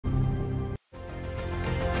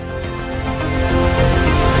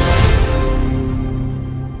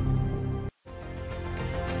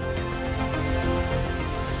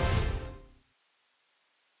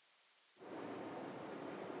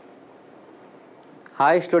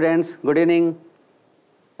Hi students, good evening.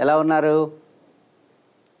 ఎలా ఉన్నారు?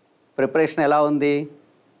 Preparation ఎలా ఉంది?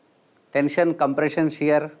 Tension, compression,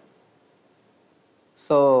 shear.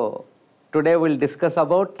 So today will discuss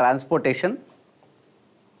about transportation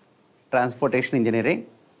engineering.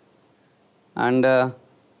 And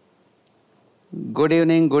good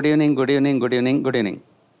evening.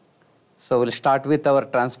 So we'll start with our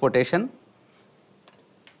transportation.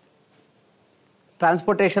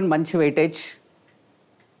 Transportation మంచి weightage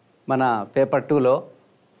మన paper 2లో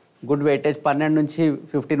good weightage 12 నుంచి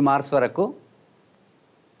 15 marks వరకు.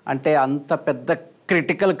 అంటే అంత పెద్ద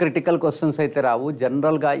క్రిటికల్ క్వశ్చన్స్ అయితే రావు,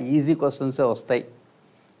 జనరల్గా ఈజీ క్వశ్చన్సే వస్తాయి.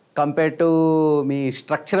 Compare to me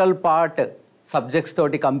structural part subjects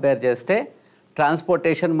తోటి కంపేర్ చేస్తే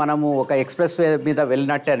ట్రాన్స్పోర్టేషన్ మనము ఒక ఎక్స్ప్రెస్ వే మీద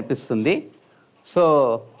వెళ్ళినట్టే అనిపిస్తుంది. So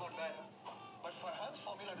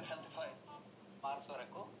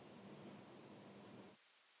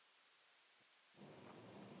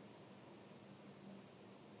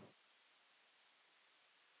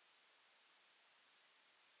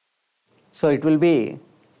it will be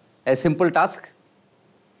a simple task.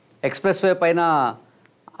 Express way పైన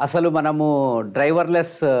అసలు మనము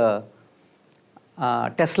డ్రైవర్లెస్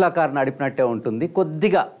టెస్లా కార్ నడిపినట్టే ఉంటుంది.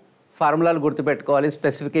 కొద్దిగా ఫార్ములాలు గుర్తుపెట్టుకోవాలి,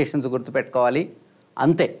 స్పెసిఫికేషన్స్ గుర్తుపెట్టుకోవాలి,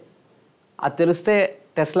 అంతే. అది తెలిస్తే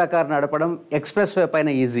టెస్లా కార్ నడపడం ఎక్స్ప్రెస్ వే పైన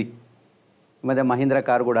ఈజీ. మధ్య మహీంద్రా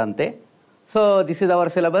కార్ కూడా అంతే. So this is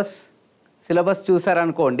our syllabus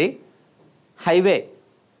చూసారనుకోండి. Highway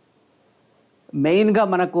మెయిన్గా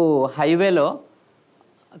మనకు హైవేలో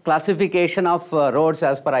classification of roads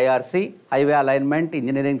as per IRC, highway alignment,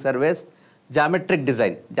 engineering surveys, geometric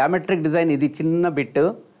design. ఇది చిన్న బిట్,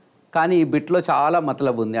 కానీ ఈ బిట్లో చాలా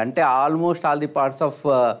మతలబు ఉంది. అంటే almost all the parts of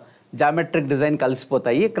geometric design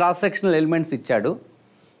కలిసిపోతాయి. క్రాస్ సెక్షనల్ ఎలిమెంట్స్ ఇచ్చాడు.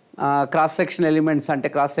 క్రాస్ సెక్షన్ ఎలిమెంట్స్ అంటే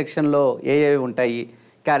క్రాస్ సెక్షన్లో ఏవి ఉంటాయి,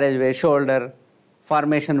 carriage way, shoulder,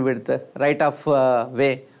 formation width, right of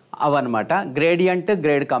way, అవన్నమాట. Gradient,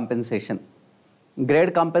 grade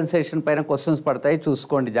compensation పైన క్వశ్చన్స్ పడతాయి,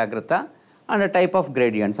 చూసుకోండి జాగ్రత్త. అండ్ టైప్ ఆఫ్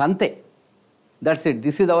గ్రేడియంట్స్, అంతే. That's it.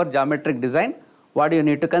 This is our geometric design. What you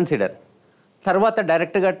need to consider. తర్వాత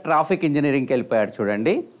డైరెక్ట్గా ట్రాఫిక్ ఇంజనీరింగ్కి వెళ్ళిపోయాడు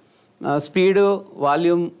చూడండి. Speed,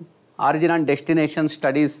 volume, origin and destination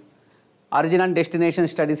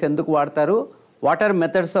studies ఎందుకు వాడతారు? What or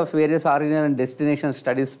methods of various origin and destination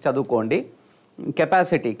studies చదువుకోండి.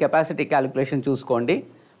 Capacity calculation చూసుకోండి.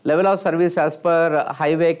 Level of service as per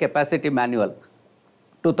highway capacity manual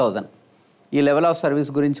 2000. ఈ level of service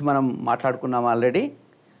గురించి మనం మాట్లాడుకున్నాం, ఆల్రెడీ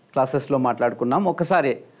క్లాసెస్లో మాట్లాడుకున్నాం.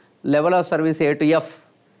 ఒకసారి level of service A to F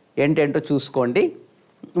ఏంటేంటో చూసుకోండి.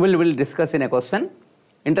 Will discuss in a question.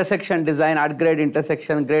 Intersection design, add grade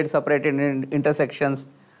intersection, grade separated intersections,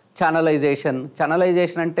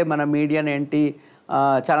 channelisation అంటే మన మీడియన్ ఏంటి,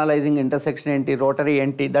 ఛానలైజింగ్ ఇంటర్సెక్షన్ ఏంటి, రోటరీ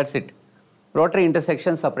ఏంటి, దట్స్ ఇట్. రోటరీ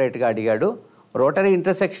ఇంటర్సెక్షన్ సపరేట్గా అడిగాడు. రోటరీ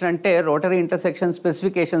ఇంటర్సెక్షన్ అంటే రోటరీ ఇంటర్సెక్షన్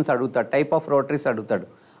స్పెసిఫికేషన్స్ అడుగుతాడు, టైప్ ఆఫ్ రోటరీస్ అడుగుతాడు.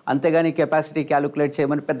 అంతేగాని కెపాసిటీ క్యాలిక్యులేట్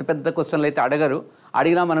చేయమని పెద్ద క్వశ్చన్లు అయితే అడగరు.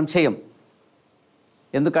 అడిగినా మనం చేయం,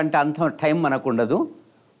 ఎందుకంటే అంత టైం మనకు ఉండదు.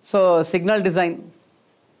 సో సిగ్నల్ డిజైన్,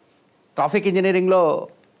 ట్రాఫిక్ ఇంజనీరింగ్లో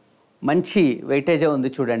మంచి వెయిటేజే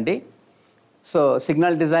ఉంది చూడండి. So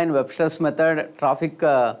signal design, Webster's method,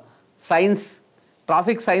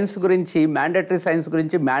 traffic science గురించి,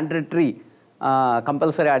 మ్యాండేటరీ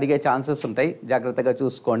కంపల్సరీ అడిగే ఛాన్సెస్ ఉంటాయి, జాగ్రత్తగా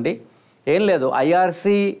చూసుకోండి. ఏం లేదు,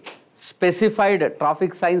 ఐఆర్సి స్పెసిఫైడ్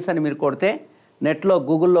ట్రాఫిక్ సైన్స్ అని మీరు కొడితే నెట్లో,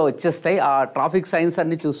 గూగుల్లో వచ్చేస్తాయి. ఆ ట్రాఫిక్ సైన్స్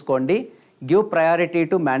అన్ని చూసుకోండి. Give priority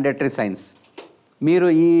to mandatory science. మీరు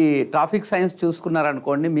ఈ ట్రాఫిక్ సైన్స్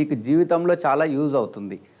చూసుకున్నారనుకోండి, మీకు జీవితంలో చాలా యూజ్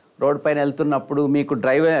అవుతుంది. రోడ్ పైన వెళ్తున్నప్పుడు మీకు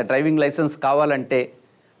డ్రైవింగ్ లైసెన్స్ కావాలంటే,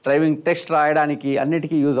 డ్రైవింగ్ టెస్ట్ రాయడానికి,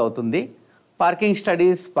 అన్నిటికీ యూజ్ అవుతుంది.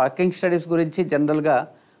 పార్కింగ్ స్టడీస్ గురించి జనరల్గా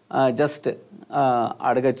జస్ట్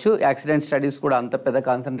అడగచ్చు. యాక్సిడెంట్ స్టడీస్ కూడా అంత పెద్ద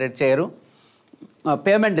కాన్సన్ట్రేట్ చేయరు.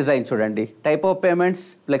 పేమెంట్ డిజైన్ చూడండి. Type of payments,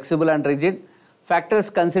 flexible and rigid. Factors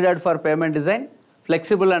considered for payment design,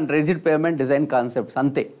 flexible and rigid payment design concepts,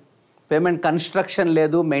 అంతే. పేమెంట్ కన్స్ట్రక్షన్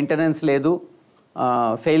లేదు, మెయింటెనెన్స్ లేదు,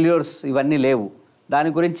 ఫెయిల్యూర్స్ ఇవన్నీ లేవు.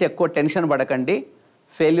 దాని గురించి ఎక్కువ టెన్షన్ పడకండి,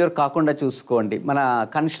 ఫెయిల్యూర్ కాకుండా చూసుకోండి. మన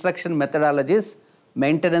construction methodologies,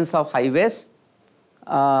 maintenance of highways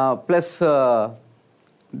plus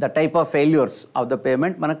the type of failures of the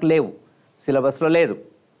payment మనకు లేవు, సిలబస్లో లేదు.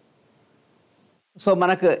 సో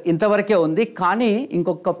మనకు ఇంతవరకే ఉంది. కానీ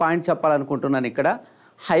ఇంకొక పాయింట్ చెప్పాలనుకుంటున్నాను ఇక్కడ.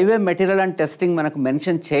 హైవే మెటీరియల్ అండ్ టెస్టింగ్ మనకు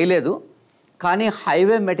మెన్షన్ చేయలేదు, కానీ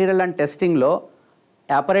highway material and టెస్టింగ్లో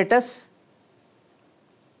apparatus,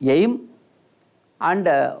 aim and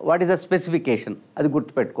what is the specification, అది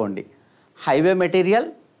గుర్తుపెట్టుకోండి. హైవే మెటీరియల్,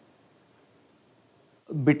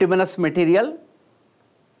 బిటుమినస్ మెటీరియల్,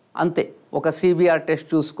 అంతే. ఒక సిబిఆర్ టెస్ట్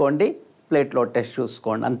చూసుకోండి, ప్లేట్ లోడ్ టెస్ట్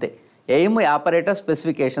చూసుకోండి అంతే. ఎయిమ్, ఆపరేటర్,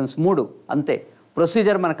 స్పెసిఫికేషన్స్ 3 అంతే.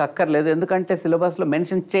 ప్రొసీజర్ మనకు అక్కర్లేదు, ఎందుకంటే సిలబస్లో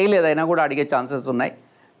మెన్షన్ చేయలేదు, అయినా కూడా అడిగే ఛాన్సెస్ ఉన్నాయి,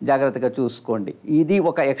 జాగ్రత్తగా చూసుకోండి. ఇది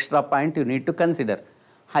ఒక extra point you need to consider.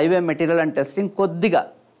 Highway material and testing కొద్దిగా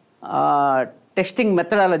టెస్టింగ్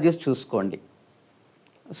మెథడాలజీస్ చూసుకోండి.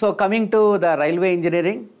 So coming to the railway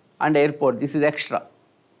engineering and airport, this is extra.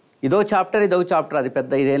 ఇదో చాప్టర్, అది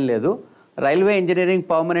పెద్ద ఇదేం లేదు. రైల్వే ఇంజనీరింగ్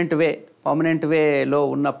పర్మనెంట్ వేలో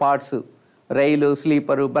ఉన్న parts, rail,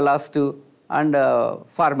 sleeper, బలాస్టు and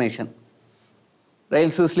formation.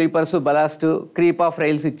 Rails, sleepers, బలాస్టు, creep of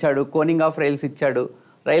rails ఇచ్చాడు, కోనింగ్ ఆఫ్ రైల్స్ ఇచ్చాడు,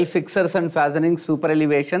 rail fixers and ఫ్యాజనింగ్, super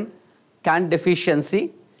elevation, can deficiency.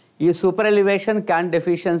 ఈ super elevation, can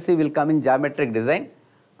deficiency will come in geometric design,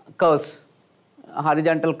 curves,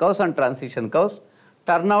 horizontal curves and transition curves.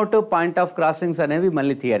 Turn out, point of crossings అనేవి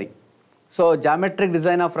మళ్ళీ theory. So geometric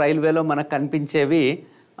design of రైల్వేలో మనకు కనిపించేవి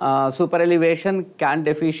super elevation, can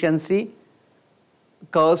deficiency,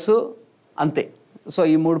 curves అంతే. So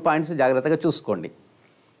ఈ 3 points జాగ్రత్తగా చూసుకోండి.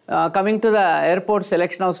 Coming to the airport,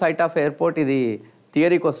 selection of sight of airport, ఇది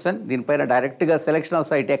థియరీ క్వశ్చన్. దీనిపైన డైరెక్ట్గా సెలెక్షన్ ఆఫ్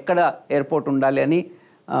సైట్, ఎక్కడ ఎయిర్పోర్ట్ ఉండాలి అని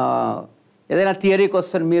ఏదైనా థియరీ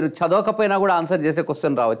క్వశ్చన్ మీరు చదవకపోయినా కూడా ఆన్సర్ చేసే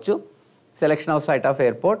క్వశ్చన్ రావచ్చు. Selection of sight of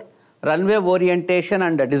airport. Runway orientation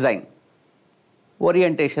and design.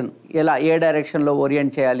 Orientation ఎలా, ఏ డైరెక్షన్లో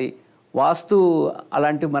ఓరియంట్ చేయాలి, వాస్తు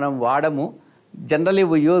అలాంటివి మనం వాడము. Generally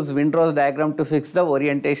we use విండ్రోస్ diagram to fix the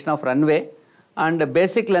orientation of runway and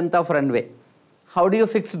basic length of runway. How do you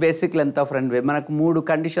fix basic length of runway? మనకు 3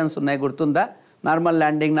 conditions ఉన్నాయి, గుర్తుందా? Normal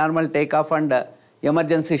landing, normal take off and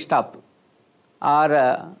emergency stop are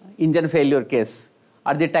engine failure case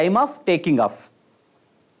at the time of taking off.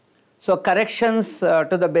 So corrections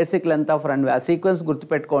to the basic length of runway, a sequence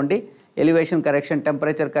గుర్తుపెట్టుకోండి. elevation correction,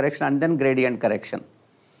 temperature correction and then gradient correction.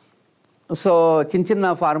 So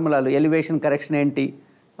చిన్న ఫార్ములాలు, elevation correction ఏంటి,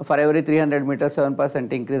 for every 300 meters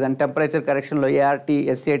 7% increase, and temperature correction లో ART,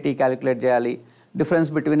 SAT calculate చేయాలి. difference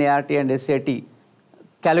between ART and SAT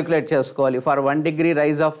calculate చేసుకోవాలి. for 1 degree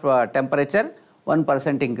rise of temperature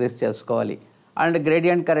 1% increase చేసుకోవాలి. and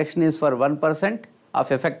gradient correction is for 1%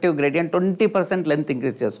 of effective gradient, 20% length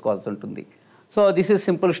increase చేసుకోవాల్సి ఉంటుంది. So this is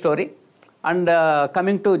simple story. And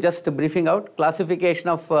coming to just briefing out, classification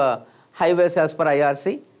of highways as per IRC,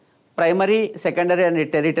 primary, secondary and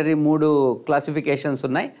territory 3 classifications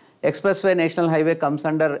ఉన్నాయి. expressway national highway comes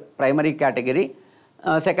under primary category.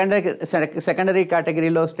 secondary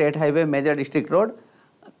category లో state highway, major district road.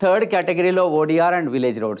 third category లో ODR and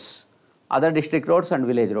village roads, other district roads and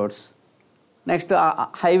village roads. Next,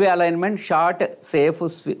 highway alignment, short, safe,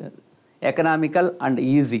 economical and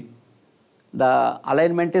easy. The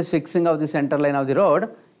alignment is fixing of the center line of the road.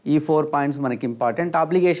 ఈ 4 points మనకి important.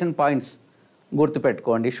 Obligation points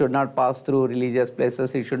గుర్తుపెట్టుకోండి. should not pass through religious places,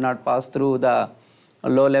 it should not pass through the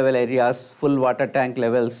low level areas, full water tank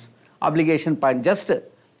levels. Obligation point just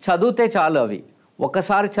చదివితే చాలు, అవి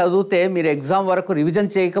ఒకసారి చదివితే మీరు exam వరకు రివిజన్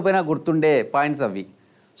చేయకపోయినా గుర్తుండే పాయింట్స్ అవి.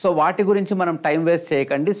 సో వాటి గురించి మనం టైం వేస్ట్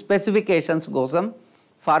చేయకండి. స్పెసిఫికేషన్స్ కోసం,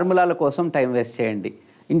 ఫార్ములాల కోసం టైం వేస్ట్ చేయండి.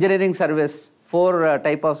 Engineering surveys 4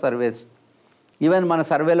 type of surveys, even మన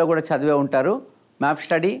సర్వేలో కూడా చదివే ఉంటారు. మ్యాప్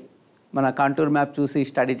స్టడీ, మన కాంటూర్ మ్యాప్ చూసి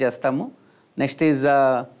స్టడీ చేస్తాము. Next is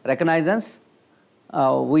రికగ్నైజెన్స్,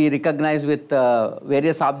 we recognise with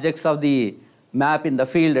various objects of the map in the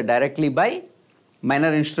field directly by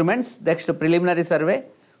minor instruments. Next preliminary survey.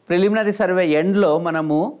 Preliminary survey ఎండ్లో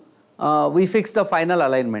మనము we fix the final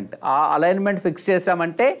alignment. ఆ alignment fix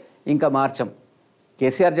చేసామంటే ఇంకా మార్చం.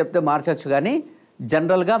 కేసీఆర్ చెప్తే మార్చచ్చు, కానీ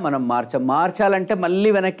జనరల్గా మనం మార్చాలంటే మళ్ళీ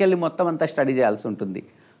వెనక్కి వెళ్ళి మొత్తం అంతా స్టడీ చేయాల్సి ఉంటుంది.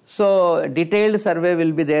 So detailed survey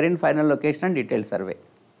will be there in final location and detailed survey.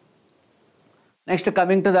 Next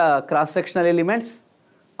coming to the cross sectional elements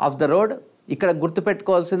of the road. ఇక్కడ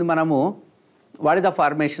గుర్తుపెట్టుకోవాల్సింది మనము, what is the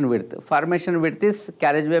formation width. Formation width is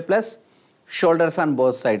carriage way plus shoulders on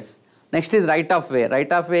both sides. Next is right of way.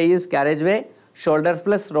 Right of way is carriage way, shoulders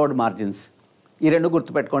plus road margins. ఈ 2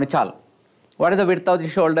 గుర్తుపెట్టుకోండి చాలు. What is the width of the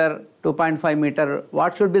shoulder? 2.5 metre.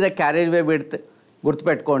 What should be the carriage way width?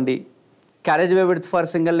 గుర్తుపెట్టుకోండి, carriage way width for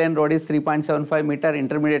single lane road is 3.75 metre.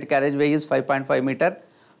 Intermediate carriage way is 5.5 metre.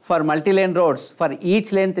 For multi lane roads for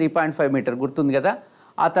each lane 3.5 metre. గుర్తుంది కదా.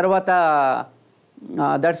 ఆ తర్వాత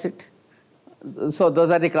that's it. So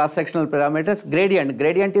those are the cross sectional parameters.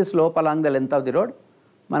 Gradient is slope along the length of the road.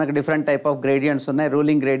 మనకు different type of gradients ఉన్నాయి.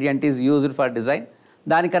 Ruling gradient is used for design.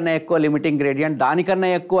 దానికన్నా ఎక్కువ limiting gradient, దానికన్నా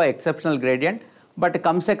ఎక్కువ exceptional gradient. But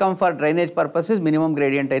కమ్సే come for drainage purposes minimum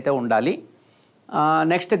gradient అయితే ఉండాలి.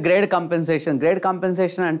 Next grade compensation. Grade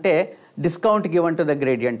compensation అంటే discount given to the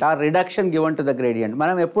gradient are reduction given to the gradient.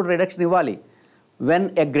 మనం ఎప్పుడు reduction ఇవ్వాలి? When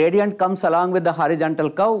a gradient comes along with the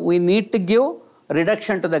horizontal curve we need to give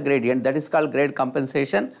reduction to the gradient, that is called grade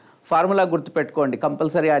compensation. Formula గుర్తుపెట్టుకోండి,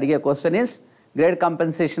 compulsory అడిగే question is grade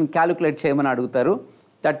compensation calculate చేయమని అడుగుతారు.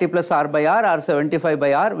 30 + R/R are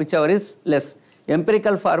 75/R which ever is less.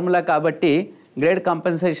 Empirical formula కాబట్టి grade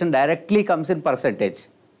compensation directly comes in percentage.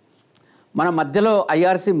 మన మధ్యలో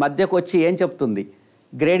IRC మధ్యకు వచ్చి ఏం చెప్తుంది,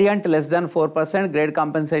 gradient less than 4%, grade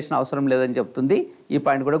compensation అవసరం లేదని చెప్తుంది. ఈ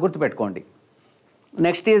పాయింట్ కూడా గుర్తుపెట్టుకోండి.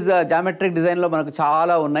 నెక్స్ట్ ఈజ్ జామెట్రిక్ డిజైన్లో మనకు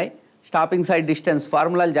చాలా ఉన్నాయి. స్టాపింగ్ సైడ్ డిస్టెన్స్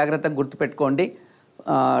ఫార్ములాలు జాగ్రత్తగా గుర్తుపెట్టుకోండి.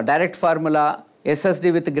 Direct formula, SSD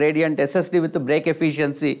with gradient, SSD with break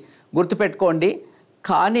efficiency గుర్తుపెట్టుకోండి.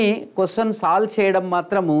 కానీ క్వశ్చన్ సాల్వ్ చేయడం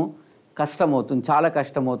మాత్రము కష్టమవుతుంది, చాలా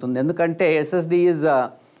కష్టమవుతుంది. ఎందుకంటే SSD is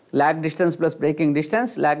lag distance plus breaking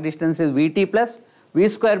distance. Lag distance is VT plus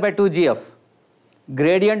V²/2GF.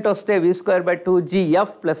 Gradient వస్తే V²/2GF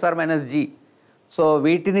 +or-G. సో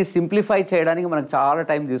వీటిని సింప్లిఫై చేయడానికి మనకు చాలా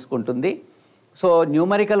టైం తీసుకుంటుంది. సో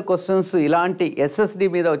న్యూమరికల్ క్వశ్చన్స్, ఇలాంటి ఎస్ఎస్డి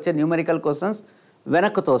మీద వచ్చే న్యూమరికల్ క్వశ్చన్స్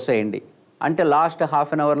వెనక్కు తోసేయండి. అంటే లాస్ట్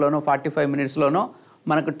హాఫ్ అన్ అవర్లోనో 45 మినిట్స్లోనో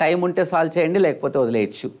మనకు టైం ఉంటే సాల్వ్ చేయండి, లేకపోతే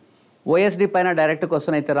వదిలేయచ్చు. ఓఎస్డి పైన డైరెక్ట్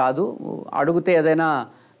క్వశ్చన్ అయితే రాదు. అడిగితే ఏదైనా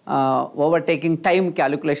ఓవర్టేకింగ్ టైం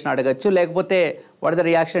క్యాలిక్యులేషన్ అడగచ్చు, లేకపోతే what the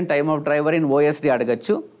reaction time of driver in OSD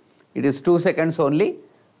అడగచ్చు. It is 2 seconds only.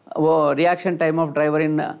 Reaction time of driver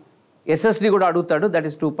in SSD కూడా అడుగుతాడు, that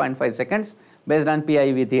is 2.5 seconds based on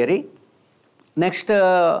పిఐవి theory. Next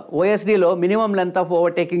ఓఎస్డిలో minimum length of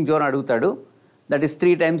overtaking zone అడుగుతాడు, that is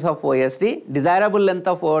 3 times of OSD. Desirable length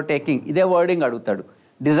of overtaking, ఇదే wording అడుగుతాడు.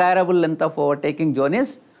 Desirable length of overtaking zone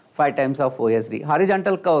is 5 times of OSD.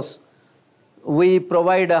 Horizontal curves, we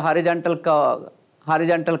provide a horizontal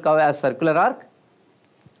curve as circular arc.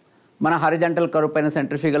 మన horizontal curve పైన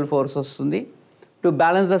centrifugal force వస్తుంది. To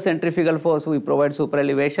balance the centrifugal force we provide super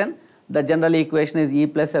elevation. The general equation is E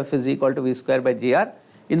 + F = V²/GR.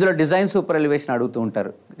 ఇందులో design super elevation అడుగుతూ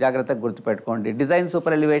ఉంటారు, జాగ్రత్తగా గుర్తుపెట్టుకోండి. Design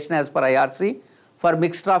super elevation as per IRC for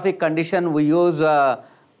mixed traffic condition we use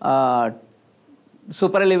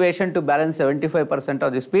super elevation to balance 75%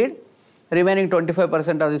 of the speed. Remaining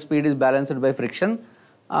 25% of the speed is balanced by friction.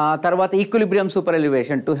 తర్వాత equilibrium super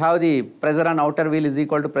elevation to have the pressure on outer wheel is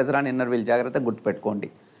equal to pressure on inner wheel. జాగ్రత్తగా గుర్తుపెట్టుకోండి,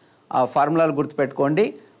 ఆ ఫార్ములాలు గుర్తుపెట్టుకోండి.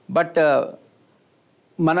 But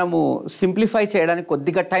మనము simplify చేయడానికి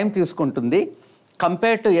కొద్దిగా time తీసుకుంటుంది.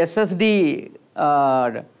 Compare to SSD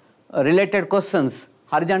related questions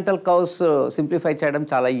horizontal curves simplify చేయడం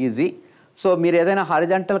చాలా ఈజీ. సో మీరు ఏదైనా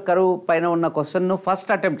హారిజాంటల్ కర్వ్ పైన ఉన్న క్వశ్చన్ను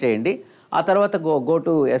ఫస్ట్ అటెంప్ట్ చేయండి, ఆ తర్వాత go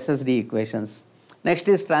to SSD equations. Next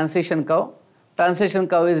is transition curve. Transition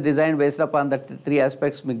curve is designed based upon the 3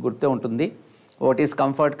 aspects మీకు గుర్తే ఉంటుంది. What is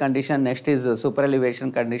comfort condition, next is super elevation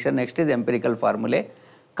condition, next is empirical formulae.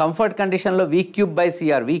 Comfort కండిషన్లో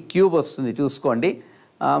V³/CR, V³ వస్తుంది చూసుకోండి.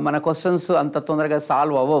 మన questions అంత తొందరగా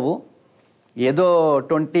solve అవ్వవు. ఏదో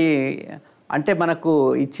 20 అంటే మనకు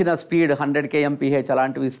ఇచ్చిన స్పీడ్ 100 km/h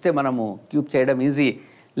అలాంటివి ఇస్తే మనము క్యూబ్ చేయడం ఈజీ.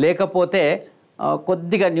 లేకపోతే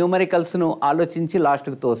కొద్దిగా న్యూమరికల్స్ను ఆలోచించి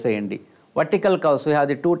లాస్ట్కి తోసేయండి. Vertical curves, we have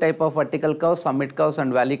the 2 types of vertical curves, summit curves and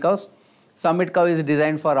valley curves. Summit curve is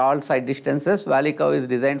designed for all side distances, valley curve is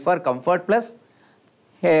designed for comfort plus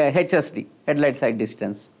HSD, headlight side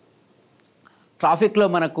distance. ట్రాఫిక్లో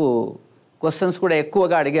మనకు questions కూడా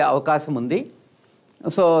ఎక్కువగా అడిగే అవకాశం ఉంది.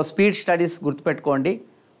 So speed studies గుర్తుపెట్టుకోండి.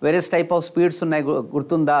 Various type of speeds ఉన్నాయి,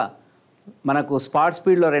 గుర్తుందా? మనకు స్పాట్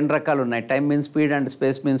స్పీడ్లో 2 రకాలు ఉన్నాయి, time mean speed and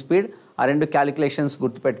space mean speed. ఆ 2 క్యాలిక్యులేషన్స్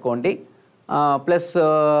గుర్తుపెట్టుకోండి. ప్లస్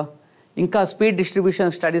ఇంకా స్పీడ్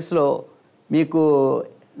డిస్ట్రిబ్యూషన్ స్టడీస్లో మీకు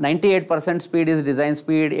 98% speed is design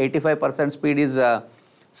speed, 85% speed is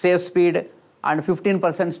safe speed, and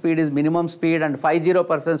 15% speed is minimum speed, and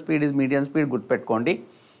 50% speed is medium speed గుర్తుపెట్టుకోండి.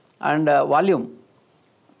 And volume,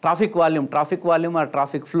 traffic volume are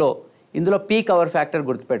traffic flow, ఇందులో peak hour factor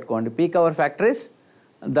గుర్తుపెట్టుకోండి. Peak hour factor is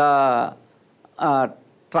the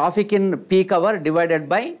traffic in peak hour divided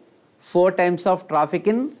by 4 times of traffic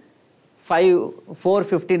in 4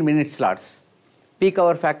 15-minute slots. Peak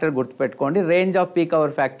hour factor గుర్తుపెట్టుకోండి. Range off peak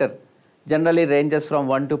hour factor generally ranges from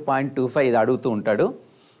 1 to 0.25 ఇది అడుగుతూ ఉంటాడు.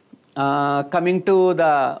 Coming to the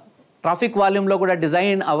traffic వాల్యూమ్లో కూడా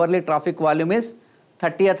design hourly traffic volume is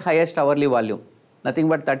 30th highest hourly volume,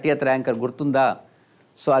 nothing but 30th ranker, గుర్తుందా?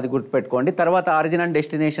 So అది గుర్తుపెట్టుకోండి. తర్వాత origin and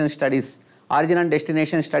destination studies. Origin and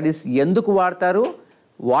destination studies ఎందుకు వాడతారు?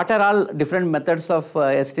 What are all different methods of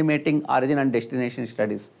estimating origin and destination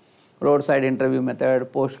studies? Road side interview method,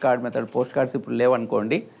 post card method. Post cards ఇప్పుడు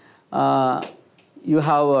లేవనుకోండి. You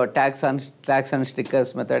have tax and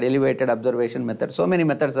stickers method, elevated observation method, so many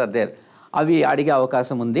methods are there. అవి అడిగే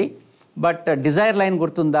అవకాశం ఉంది. But Dzire line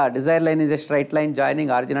గుర్తుందా? Dzire line is a straight line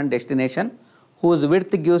joining origin and destination whose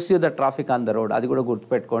width gives you the traffic on the road. అది కూడా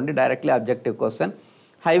గుర్తుపెట్టుకోండి, directly objective question.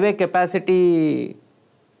 highway capacity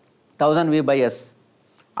 1000 V/S.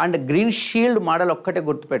 And green shield model ఒక్కటే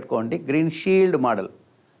గుర్తుపెట్టుకోండి. Green shield model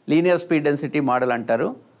linear speed density model అంటారు.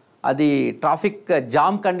 అది traffic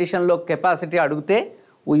jam కండిషన్లో capacity అడిగితే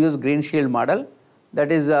we use green shield model.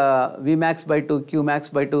 That is Vmax/2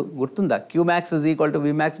 Qmax/2 గుర్తుందా? Qmax is equal to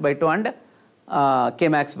Vmax/2 and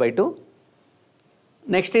Kmax/2.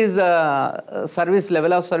 Next is service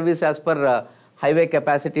level of service as per highway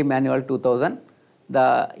capacity manual 2000, the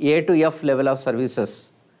A to F level of services.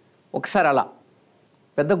 ఒకసారి అలా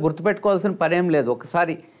పెద్ద గుర్తుపెట్టుకోవాల్సిన పనేం లేదు.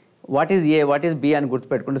 ఒకసారి what is a what is B అని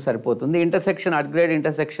గుర్తుపెట్టుకుంటే సరిపోతుంది. Intersection at grade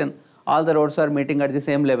intersection all the roads are meeting at the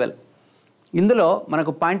same level. ఇందులో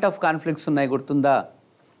మనకు పాయింట్ ఆఫ్ కాన్ఫ్లిక్ట్స్ ఉన్నాయి, గుర్తుందా?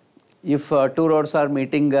 If two roads are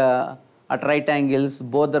meeting at right angles,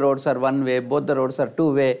 both the roads are one way, both the roads are two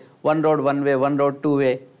way, one road one way, one road two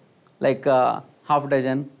way, like half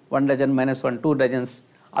dozen, 1 dozen minus 1, 2 dozens.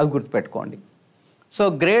 అది గుర్తుపెట్టుకోండి. So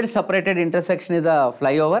grade separated intersection is a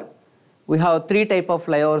flyover. We have 3 type of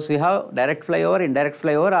flyovers. We have direct flyover, indirect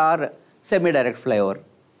flyover or semi-direct flyover.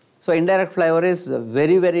 So indirect flyover is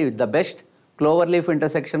very the best. Cloverleaf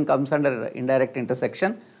intersection comes under indirect intersection,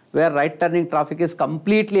 where right turning traffic is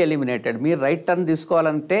completely eliminated. మీరు right turn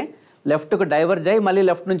తీసుకోవాలంటే లెఫ్ట్కు diverge అయ్యి మళ్ళీ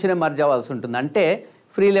left నుంచినే merge అవ్వాల్సి ఉంటుంది. అంటే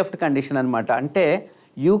free left condition అనమాట. అంటే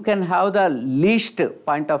you can have the least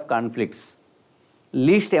point of conflicts,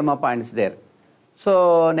 least ఎమా points there. So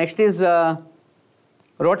next is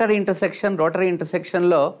rotary intersection. Rotary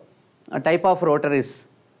ఇంటర్సెక్షన్లో type of రోటరీస్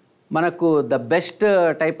మనకు the best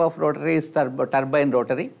type of రోటరీస్ turbine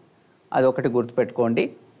rotary, అది ఒకటి గుర్తుపెట్టుకోండి.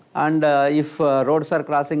 And if roads are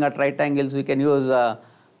crossing at right angles we can use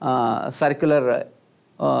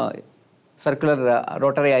circular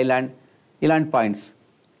rotary island, ఇలాంటి points.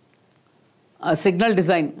 Signal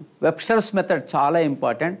design Webster's method చాలా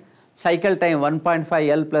important. Cycle time 1.5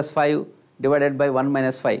 L + 5 divided by 1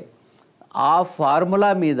 - 5. ఆ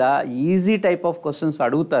formula మీద easy type of questions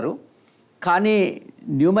అడుగుతారు, కానీ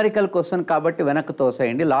numerical question కాబట్టి వెనక్కి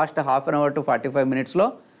తోసేయండి. Last half an hour to 45 minutesలో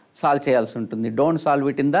solve చేయాల్సి ఉంటుంది. Don't solve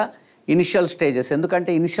it in the initial stages.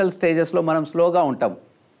 ఎందుకంటే ఇనిషియల్ స్టేజెస్లో మనం స్లోగా ఉంటాం,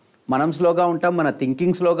 మన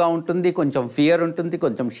థింకింగ్ స్లోగా ఉంటుంది, కొంచెం ఫియర్ ఉంటుంది,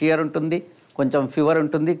 కొంచెం షియర్ ఉంటుంది, కొంచెం ఫీవర్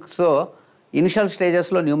ఉంటుంది. సో ఇనిషియల్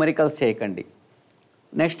స్టేజెస్లో న్యూమరికల్స్ చేయకండి.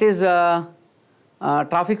 Next is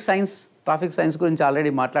traffic science. Traffic science గురించి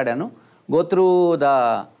ఆల్రెడీ మాట్లాడాను. Go through the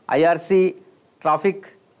IRC traffic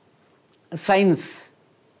science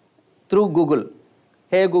through Google.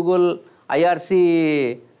 Hey Google IRC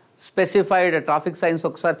specified traffic science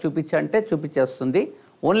ఒకసారి చూపించంటే చూపించేస్తుంది.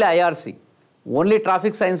 Only IRC, only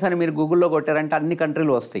traffic science అని మీరు గూగుల్లో కొట్టారంటే అన్ని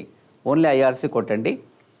కంట్రీలు వస్తాయి. ఓన్లీ ఐఆర్సి కొట్టండి.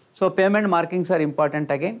 So payment markings are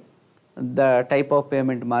important again. The type of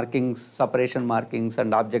payment markings, separation markings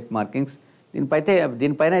and object markings.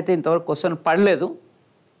 దీనిపైన అయితే ఇంతవరకు క్వశ్చన్ పడలేదు.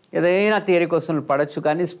 ఏదైనా థియరీ క్వశ్చన్లు పడవచ్చు,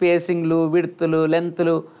 కానీ స్పేసింగ్లు, విడ్త్లు,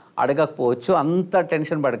 లెంత్లు అడగకపోవచ్చు. అంత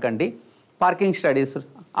టెన్షన్ పడకండి. Parking studies,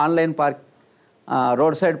 online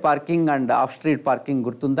road side parking and of street parking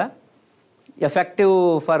గుర్తుందా? Effective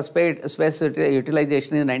for space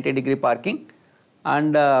utilization is 90-degree parking,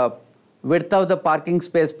 and width of the parking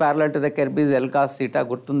space parallel to the curb is L cos theta,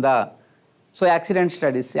 gurtunda. So accident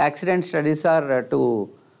studies are to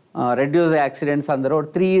reduce the accidents on the road.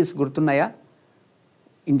 3 is gurtunnaya: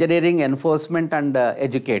 engineering, enforcement and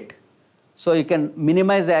educate. So you can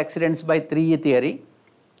minimize the accidents by 3E theory.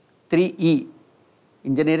 3E: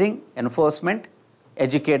 engineering, enforcement,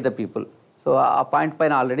 educate the people. So ఆ point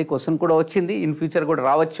పైన already question కూడా వచ్చింది, in future కూడా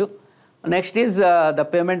రావచ్చు. Next is the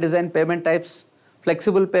payment design, payment types,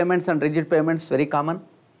 flexible payments and rigid payments, very common.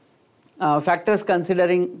 Factors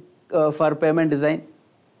considering for payment design,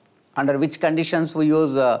 under which conditions we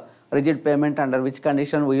use rigid payment, under which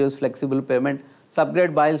condition we use flexible payment.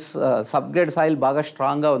 సబ్గ్రేడ్ soil బాగా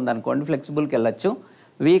స్ట్రాంగ్గా ఉందనుకోండి ఫ్లెక్సిబుల్కి వెళ్ళచ్చు,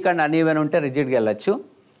 week and uneven ఉంటే రిజిడ్కి వెళ్ళచ్చు.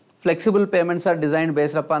 Flexible payments are designed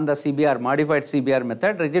based upon the CBR, modified CBR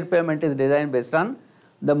method. Rigid payment is designed based on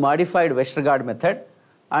the modified Westergaard method.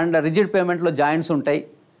 And rigid payment lo joints untai.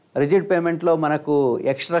 Rigid payment lo manaku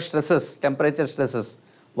extra stresses, temperature stresses,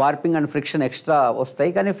 warping and friction extra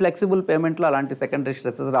vastayi. Kani flexible payment lo alanti secondary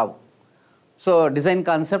stresses ravu. So design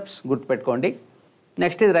concepts gurtupettukondi.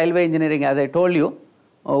 Next is railway engineering. As I told you,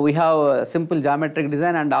 we have simple geometric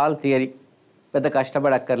design and all theory. Pedda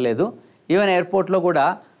kashtabadakkarledu. Even airport lo kuda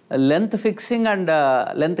length fixing and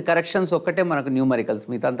length corrections ఒక్కటే మనకు numericals,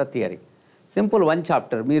 మిగతా theory. Simple 1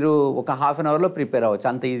 chapter, మీరు ఒక half an అవర్లో prepare అవ్వచ్చు,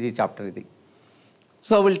 అంత easy chapter ఇది.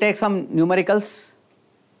 So will take some numericals,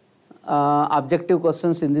 objective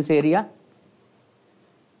questions in this area.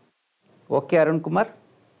 Okay Arun Kumar?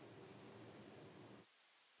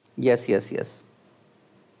 Yes.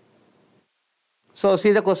 So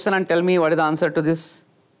see the question and tell me what is the answer to this.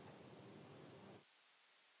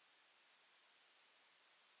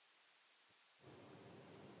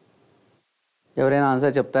 ఎవరైనా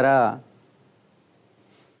answer చెప్తారా?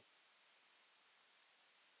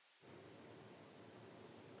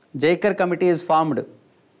 Jayakar committee is formed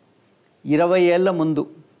 20 ఏళ్ల ముందు,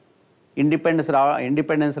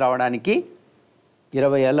 independence రావడానికి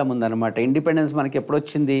 20 ఏళ్ల ముందు అనమాట. Independence మనకి ఎప్పుడు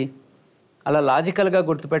వచ్చింది? అలా లాజికల్గా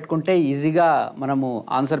గుర్తుపెట్టుకుంటే ఈజీగా మనము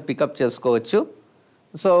ఆన్సర్ పికప్ చేసుకోవచ్చు.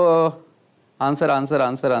 So answer answer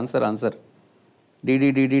answer answer answer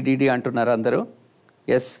DD అంటున్నారు అందరూ.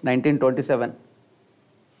 ఎస్, 1927.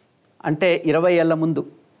 అంటే 20 ఏళ్ల ముందు,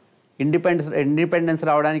 ఇండిపెండెన్స్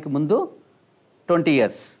రావడానికి ముందు 20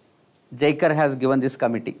 years. Jayakar has given this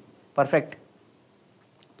committee. Perfect.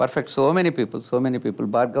 So many people.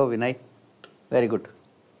 Bhargav, Vinay, very good.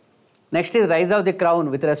 Next is rise of the crown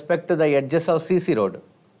with respect to the edges of CC road.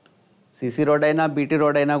 CC road అయినా BT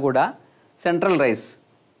road అయినా కూడా central rise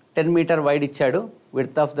 10 meter wide ఇచ్చాడు.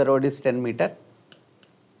 Width of the road is 10 meter.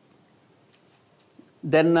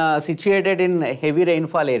 Then situated in heavy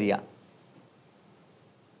rainfall area.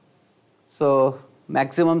 So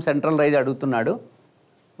maximum central rise అడుగుతున్నాడు.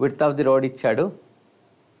 Width of the road ఇచ్చాడు.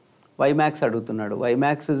 WiMAX అడుగుతున్నాడు.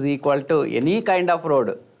 WiMAX is equal to any kind of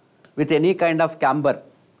road with any kind of camber,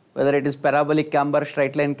 whether it is parabolic camber,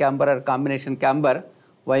 straight line camber or combination camber.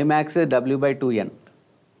 Ymax is W/2n.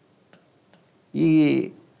 ఈ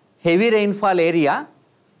heavy rainfall area,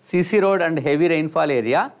 CC road and heavy rainfall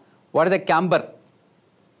area, what is the camber?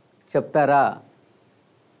 చెప్తారా?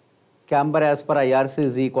 Camber as per IRC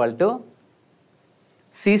is equal to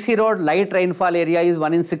CC road light rainfall area is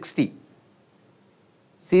 1 in 60.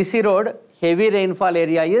 CC road heavy rainfall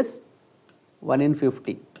area is 1 in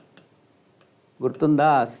 50.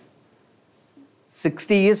 గుర్తుందా?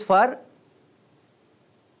 60 is for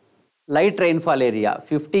light rainfall area,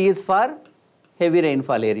 50 is for heavy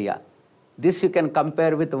rainfall area. This you can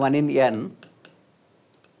compare with 1 in n.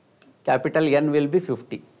 Capital N will be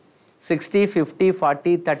 50. 60, 50,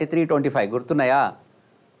 40, 33, 25. గుర్తున్నాయా?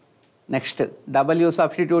 Next W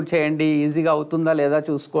substitute చేయండి. ఈజీగా అవుతుందా లేదా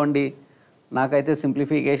చూసుకోండి. నాకైతే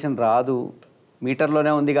simplification రాదు.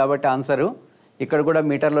 మీటర్లోనే ఉంది కాబట్టి ఆన్సరు. ఇక్కడ కూడా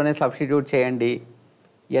మీటర్లోనే సబ్స్టిట్యూట్ చేయండి.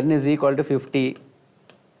 n is equal to 50.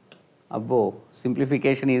 అబ్బో,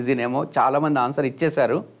 సింప్లిఫికేషన్ ఈజీనేమో. చాలామంది ఆన్సర్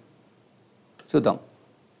ఇచ్చేశారు. చూద్దాం.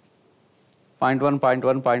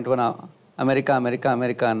 0.1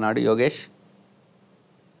 అమెరికా అన్నాడు Yogesh.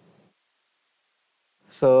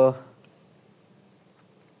 So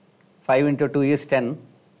 5 into 2 is 10.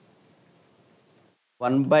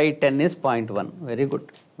 1/10 is 0.1. Very good.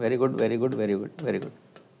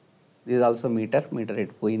 This is also meter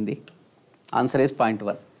it పోయింది. Answer is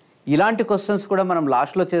 0.1. ఇలాంటి క్వశ్చన్స్ కూడా మనం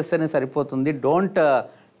లాస్ట్లో చేస్తేనే సరిపోతుంది. Don't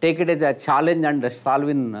take it yes a challenge and solve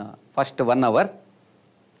in first 1 hour.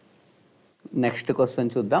 Next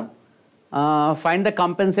question చూద్దాం. Find the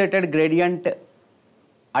compensated gradient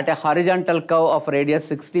at a horizontal curve of radius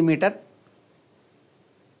 60 meter.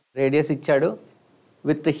 Radius ఇచ్చాడు.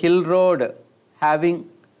 With hill road having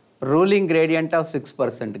ruling gradient of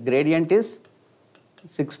 6%. Gradient is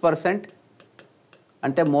 6%,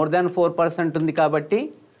 అంటే more than 4% ఉంది కాబట్టి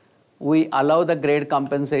we allow the grade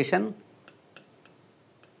compensation.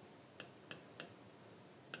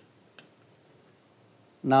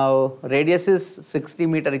 Now radius is 60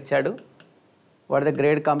 meter ఇచ్చాడు. What the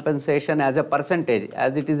grade compensation as a percentage,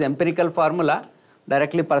 as it is empirical formula,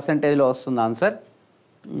 directly పర్సంటేజ్లో వస్తుంది answer.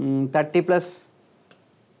 30 plus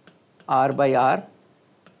R by R,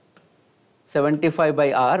 75 by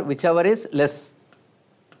R, whichever is less.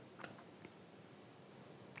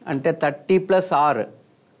 అంటే 30 plus R.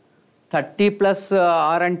 30 plus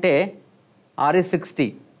R అంటే R is 60.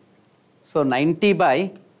 So 90 by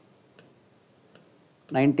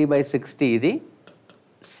 60 ఇది,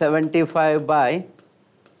 75 by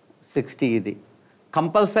 60 ఇది.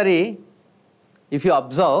 Compulsory if you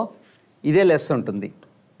observe ఇదే less ఉంటుంది.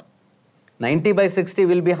 90 by 60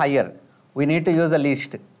 will be higher. We need to use the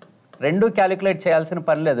least. రెండు calculate చేయాల్సిన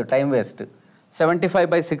పని లేదు, టైం వేస్ట్. 75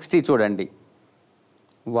 by 60 చూడండి.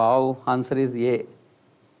 Wow, answer is a.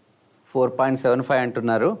 4.75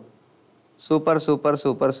 అంటున్నారు. సూపర్.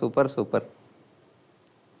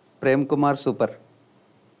 ప్రేమ్ కుమార్ సూపర్.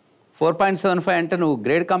 4.75 అంటే నువ్వు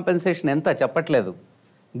గ్రేడ్ కాంపెన్సేషన్ ఎంత చెప్పట్లేదు.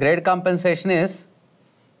 గ్రేడ్ కాంపెన్సేషన్ ఇస్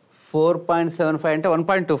 4.75 అంటే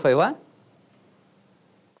 1.25.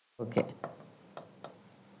 Okay.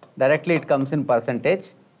 Directly it comes in percentage.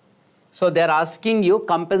 So they are asking you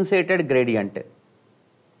compensated gradient.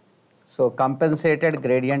 So compensated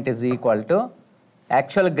gradient is equal to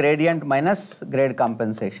actual gradient minus grade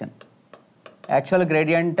compensation. Actual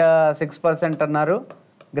gradient 6% అన్నారు,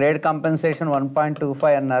 grade compensation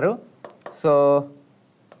 1.25 అన్నారు. So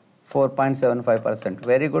 4.75%.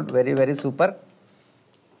 Very good, very very super.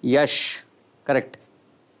 Yash correct.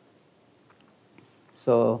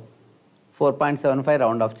 So 4.75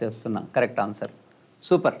 round of చేస్తున్నా. Correct answer.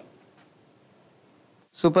 Super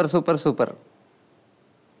super super super.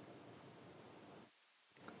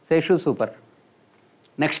 Seshu super.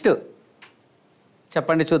 Next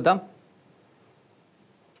చెప్పండి చూద్దాం.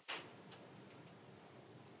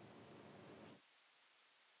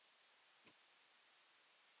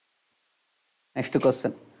 Next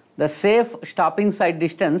question. The safe stopping side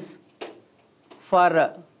distance for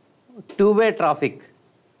టూ-వే traffic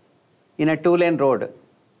in a 2-lane road.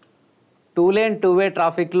 2-lane 2-way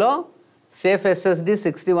ట్రాఫిక్లో safe SSD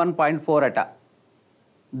 61.4 అట.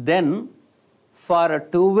 Then for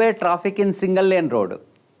 2-way traffic in సింగిల్-lane road.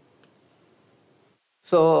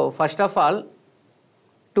 So first of all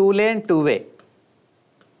 2-lane 2-way.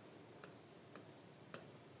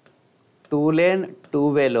 2-lane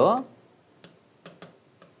 2-wayలో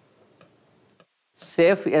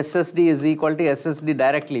safe SSD is equal to SSD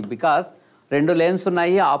directly, because 2 lanes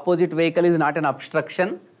ఉన్నాయి, opposite vehicle is not an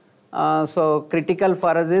abstraction. So critical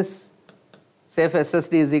for us is safe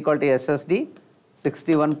SSD is equal to SSD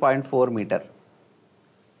 61.4 metre.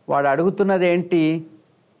 వాడు అడుగుతున్నది ఏంటి?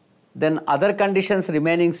 Then other conditions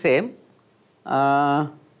remaining same.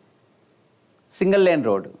 సింగిల్-lane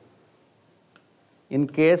road. In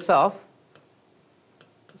case of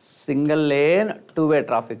సింగిల్-lane 2-way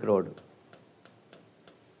traffic road,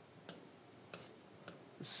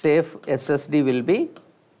 safe SSD will be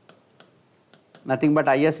nothing but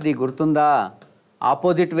ISD. గుర్తుందా?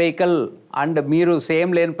 Opposite vehicle and మీరు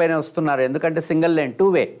same lane పైన వస్తున్నారు, ఎందుకంటే సింగిల్-lane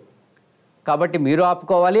 2-way కాబట్టి మీరు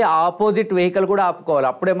ఆపుకోవాలి, ఆ ఆపోజిట్ వెహికల్ కూడా ఆపుకోవాలి.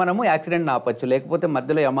 అప్పుడే మనము యాక్సిడెంట్ని ఆపచ్చు, లేకపోతే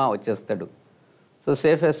మధ్యలో యమా వచ్చేస్తాడు. So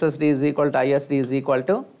safe SSD is equal to ISD is equal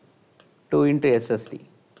to 2 into SSD.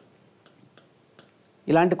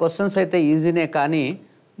 ఇలాంటి క్వశ్చన్స్ అయితే ఈజీనే, కానీ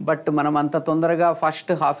బట్ మనం అంత తొందరగా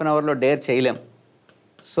ఫస్ట్ హాఫ్ అన్ అవర్లో డేర్ చేయలేం.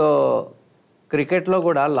 సో క్రికెట్లో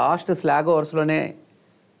కూడా లాస్ట్ స్లాగ్ ఓవర్స్లోనే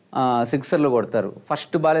సిక్సర్లు కొడతారు.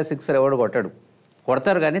 ఫస్ట్ బాలే సిక్సర్ ఎవడు కొట్టాడు,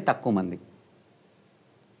 కొడతారు కానీ తక్కువ మంది.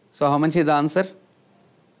 So how much is the answer?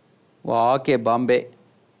 Okay, Bombay.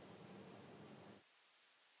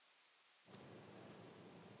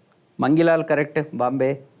 Mangilal correct,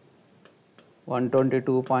 Bombay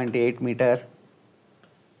 122.8 metre.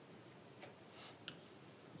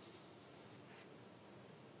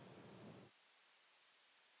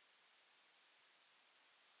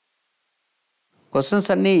 Questions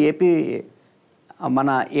అన్నీ ఏపీ మన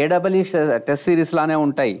ఏడబ్ల్యూ టెస్ట్ సిరీస్లానే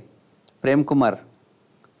ఉంటాయి ప్రేమ్ కుమార్.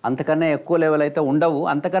 అంతకన్నా ఎక్కువ లెవెల్ అయితే ఉండవు,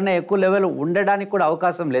 అంతకన్నా ఎక్కువ లెవెల్ ఉండడానికి కూడా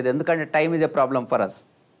అవకాశం లేదు, ఎందుకంటే time is a problem for us.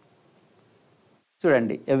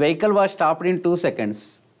 చూడండి, ఏ vehicle was stopped in 2 seconds.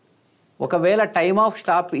 ఒకవేళ టైమ్ ఆఫ్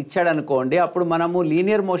స్టాప్ ఇచ్చాడనుకోండి, అప్పుడు మనము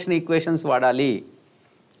లీనియర్ మోషన్ ఈక్వేషన్స్ వాడాలి.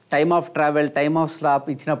 Time of travel, time of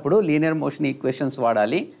stop ఇచ్చినప్పుడు లీనియర్ మోషన్ ఈక్వేషన్స్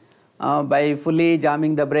వాడాలి. By fully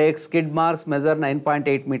jamming the break, skid marks measure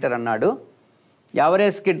 9.8 metre అన్నాడు.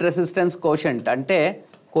 Average skid resistance quotient అంటే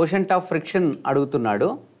quotient of friction అడుగుతున్నాడు.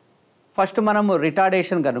 First మనము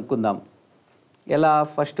retardation కనుక్కుందాం. ఎలా?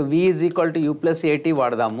 First V is equal to U+AT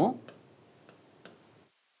వాడదాము.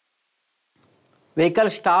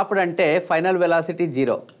 Vehicle stopped అంటే final velocity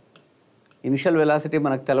 0, initial velocity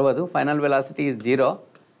మనకు తెలియదు, final velocity is 0.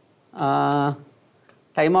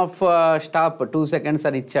 Time of stop 2 seconds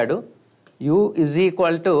అని ఇచ్చాడు. U is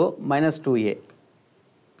equal to -2A.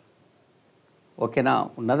 ఓకేనా?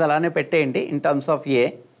 ఉన్నది అలానే పెట్టేయండి in terms of A.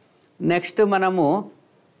 Next మనము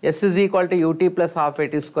S is equal to UT +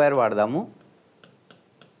 ½ వాడదాము.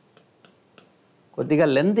 కొద్దిగా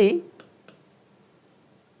lengthy.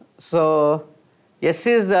 So S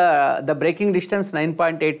is the breaking distance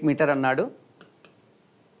 9.8 metre అన్నాడు.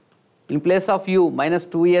 In place of U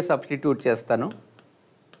 -2A substitute చేస్తాను.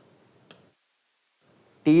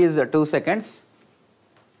 T is 2 seconds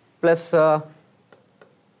plus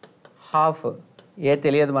half ఏ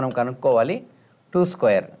తెలియదు, మనం కనుక్కోవాలి.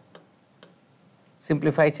 2²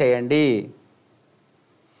 సింప్లిఫై చేయండి.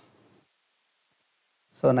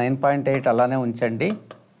 సో 9.8 అలానే ఉంచండి.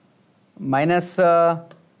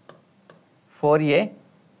 -4A,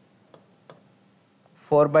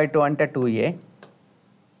 4/2 అంటే 2A.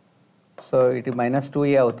 సో ఇది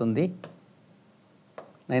 -2A అవుతుంది.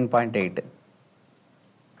 9.8.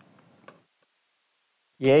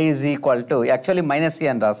 A is equal to, actually -A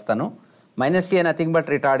అని రాస్తాను. -A nothing but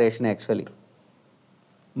retardation. Actually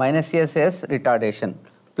 -A says retardation,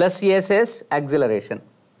 +A says acceleration.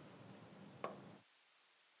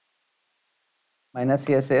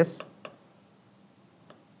 -A says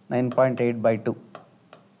 9.8/2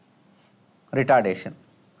 retardation.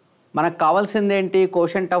 మనకు కావాల్సింది ఏంటి?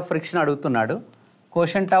 కోషంట్ ఆఫ్ ఫ్రిక్షన్ అడుగుతున్నాడు.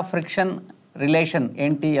 కోషంట్ ఆఫ్ ఫ్రిక్షన్ రిలేషన్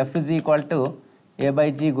ఏంటి? F is equal to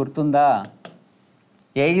A/G గుర్తుందా?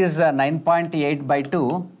 A is 9.8/2,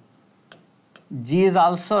 G is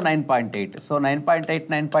also 9.8. So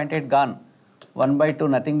 9.8 gone. 1/2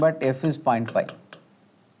 nothing but F is 0.5.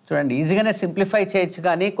 చూడండి, ఈజీగానే simplify చేయొచ్చు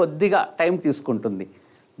కానీ కొద్దిగా టైం తీసుకుంటుంది.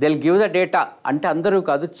 దిల్ గివ్ ద డేటా, అంటే అందరూ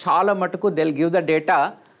కాదు, చాలా మటుకు they'll give the data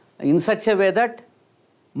in such a way that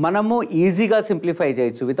మనము ఈజీగా సింప్లిఫై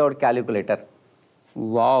చేయొచ్చు వితౌట్ క్యాలిక్యులేటర్.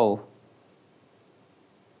 వావ్.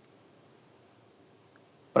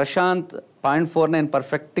 ప్రశాంత్ 0.49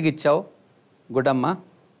 పర్ఫెక్ట్గా ఇచ్చావు, గుడ్ అమ్మా.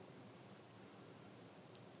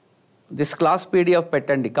 దిస్ క్లాస్ PDF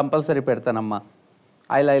పెట్టండి, compulsory పెడతానమ్మా.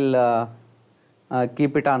 I'll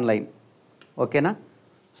keep it online, ఓకేనా?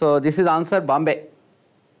 So this is answer, Bombay.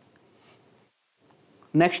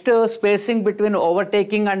 Next, spacing between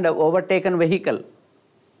overtaking and ఓవర్టేకన్ vehicle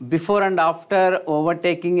before and after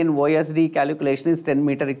overtaking in OSD calculation is 10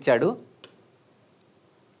 metre ఇచ్చాడు.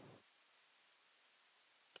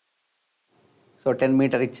 So 10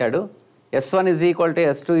 metre ఇచ్చాడు. S1 is equal to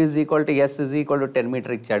S2 is equal to S is equal to 10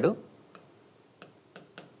 metre ఇచ్చాడు.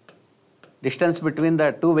 Distance between the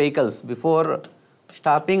two vehicles before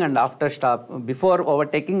stopping and after stop, before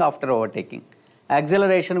overtaking, after overtaking.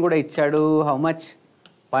 Acceleration కూడా ఇచ్చాడు. How much?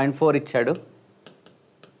 0.4 ఇచ్చాడు.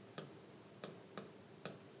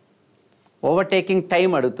 Overtaking time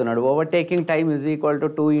అడుగుతున్నాడు. Overtaking time is equal to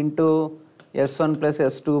 2 into S1 plus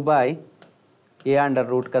S2 by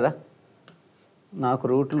A/√ కదా. నాకు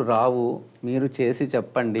రూట్లు రావు, మీరు చేసి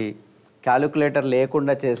చెప్పండి. క్యాలిక్యులేటర్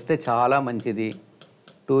లేకుండా చేస్తే చాలా మంచిది.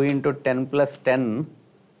 2 into 10 plus 10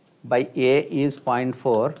 by A is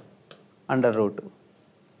 0.4 √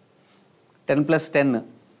 10 plus 10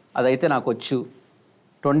 అదైతే నాకు వచ్చు.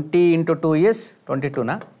 20 into 2 is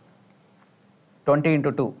 22నా? 20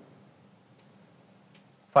 into 2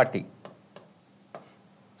 40.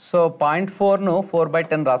 సో 0.4ను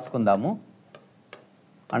 4/10 రాసుకుందాము,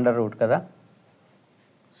 √ కదా.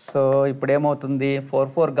 సో ఇప్పుడు ఏమవుతుంది?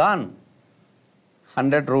 4 గాన్,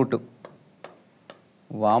 100 √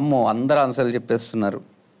 వామ్మో, అందరూ ఆన్సర్లు చెప్పేస్తున్నారు.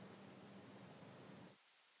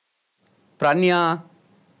 ప్రజ్ఞ,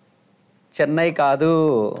 చెన్నై కాదు,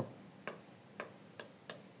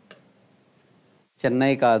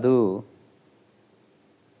 చెన్నై కాదు.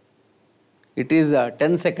 It is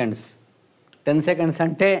 10 seconds. 10 seconds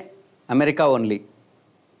అంటే America only.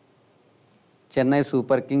 Chennai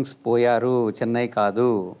super Kings పోయారు, చెన్నై కాదు.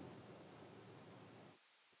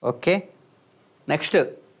 Okay, next.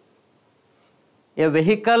 A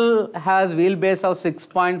vehicle has wheelbase of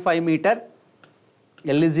 6.5 meter,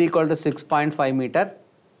 L is equal to 6.5 meter.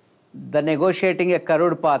 The negotiating a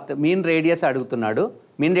curved path, mean radius అడుగుతున్నాడు.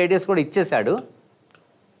 మీన్ రేడియస్ కూడా ఇచ్చేశాడు.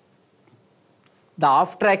 ద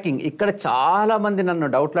ఆఫ్ ట్రాకింగ్, ఇక్కడ చాలామంది నన్ను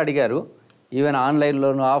డౌట్లు అడిగారు, ఈవెన్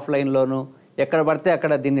ఆన్లైన్లోను ఆఫ్లైన్లోను ఎక్కడ పడితే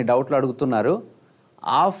అక్కడ దీన్ని డౌట్లు అడుగుతున్నారు.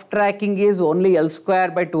 Of tracking is only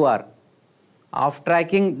L²/2R. Of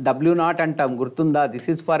tracking W0 అంటాం, గుర్తుందా? This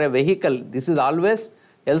is for a vehicle, this is always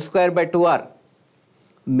L²/2R.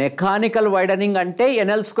 Mechanical widening అంటే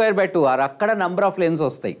NL²/2R, అక్కడ నంబర్ ఆఫ్ లేన్స్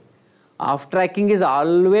వస్తాయి. Of tracking is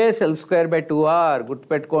always L²/2R,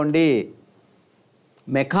 గుర్తుపెట్టుకోండి.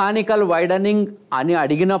 మెకానికల్ వైడనింగ్ అని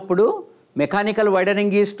అడిగినప్పుడు mechanical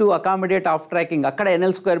widening is to accommodate of tracking, అక్కడ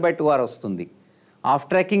NL²/2R వస్తుంది. Of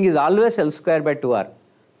tracking is always L²/2R.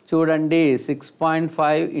 చూడండి,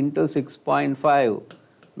 6.5 into 6.5.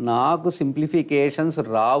 నాకు సింప్లిఫికేషన్స్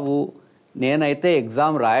రావు, నేనైతే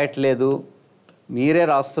ఎగ్జామ్ రాయట్లేదు, మీరే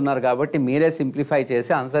రాస్తున్నారు కాబట్టి మీరే సింప్లిఫై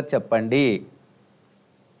చేసి ఆన్సర్ చెప్పండి.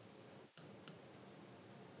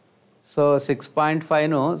 సో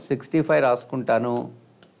 6.5ను 65 రాసుకుంటాను,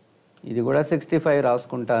 ఇది కూడా 65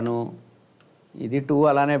 రాసుకుంటాను, ఇది 2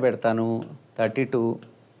 అలానే పెడతాను, 32.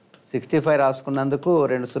 65 రాసుకున్నందుకు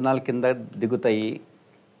 2 సున్నాలు కింద దిగుతాయి.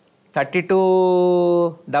 32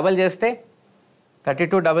 డబల్ చేస్తే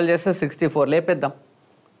 64 లేపేద్దాం,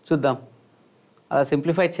 చూద్దాం. అలా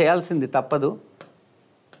సింప్లిఫై చేయాల్సింది తప్పదు.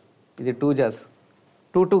 ఇది 2 జస్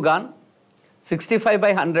 2 గాన్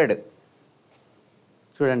 65/100.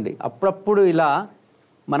 చూడండి, అప్పుడప్పుడు ఇలా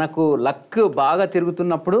మనకు లక్ బాగా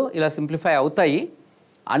తిరుగుతున్నప్పుడు ఇలా సింప్లిఫై అవుతాయి.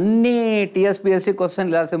 అన్ని TSPSC క్వశ్చన్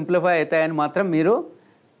ఇలా సింప్లిఫై అవుతాయని మాత్రం మీరు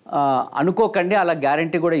అనుకోకండి, అలా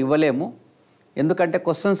గ్యారంటీ కూడా ఇవ్వలేము. ఎందుకంటే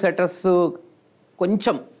క్వశ్చన్ సెటర్స్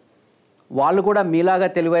కొంచెం వాళ్ళు కూడా మీలాగా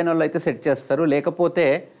తెలివైన వాళ్ళు అయితే సెట్ చేస్తారు, లేకపోతే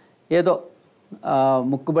ఏదో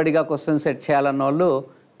ముక్కుబడిగా క్వశ్చన్ సెట్ చేయాలన్న వాళ్ళు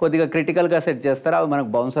కొద్దిగా క్రిటికల్గా సెట్ చేస్తారు, అవి మనకు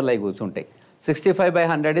బౌన్సర్లు అయి కూర్చుంటాయి.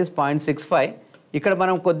 65/100 is 0.65. ఇక్కడ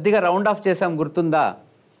మనం కొద్దిగా రౌండ్ ఆఫ్ చేసాం, గుర్తుందా?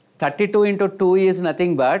 32 into 2 ఈజ్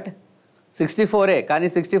నథింగ్ బట్ 64 కానీ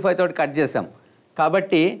 65 తోటి కట్ చేసాం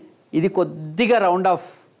కాబట్టి ఇది కొద్దిగా round of,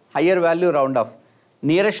 higher value round of.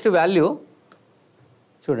 Nearest value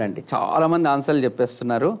చూడండి, చాలామంది ఆన్సర్లు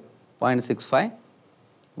చెప్పేస్తున్నారు. 0.65.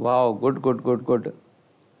 Wow, good good good good.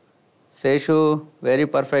 Seshu very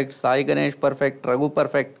perfect, Sai Ganesh perfect, Raghu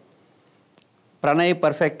perfect, Pranay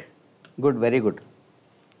perfect, good, very good.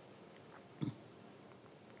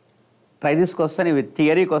 Try this question. ఇవి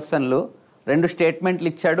థియరీ క్వశ్చన్లు. 2 స్టేట్మెంట్లు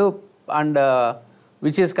ఇచ్చాడు and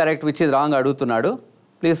which is correct which is wrong అడుగుతున్నాడు.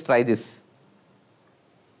 Please try this.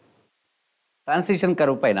 Transition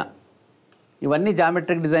curve పైన ఇవన్నీ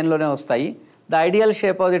జామెట్రిక్ డిజైన్లోనే వస్తాయి. The ideal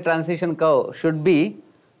shape of the transition curve should be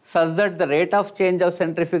such that the rate of change of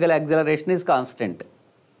centrifugal acceleration is constant.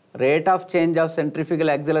 Rate of change of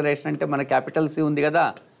centrifugal acceleration అంటే మన capital C ఉంది కదా,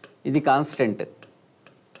 ఇది constant.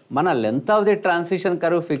 మన length of the transition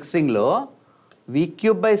curve ఫిక్సింగ్లో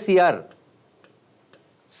v³/cr,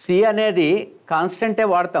 C అనేది కాన్స్టెంటే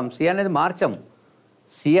వాడతాం, C అనేది మార్చం.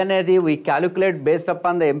 C అనేది we calculate based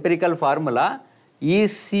upon the empirical formula. ఈ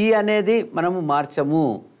సి అనేది మనము మార్చము.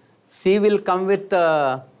 C will come with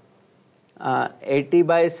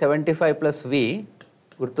 80/75 + v,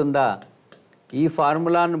 గుర్తుందా? ఈ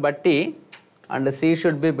ఫార్ములాను బట్టి and C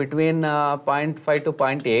should be between 0.5 to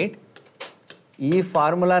 0.8. ఈ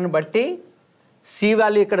ఫార్ములాను బట్టి సి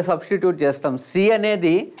వాల్యూ ఇక్కడ సబ్స్టిట్యూట్ చేస్తాం. సి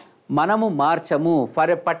అనేది మనము మార్చము.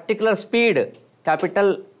 For a particular speed,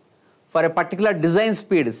 capital for a particular design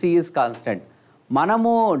speed C is constant.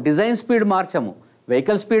 మనము డిజైన్ స్పీడ్ మార్చము.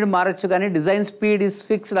 వెహికల్ స్పీడ్ మారచ్చు కానీ డిజైన్ స్పీడ్ ఈజ్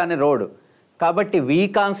ఫిక్స్డ్ అనే రోడ్. కాబట్టి వి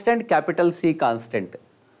constant, capital C constant.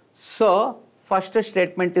 So first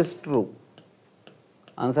statement is true.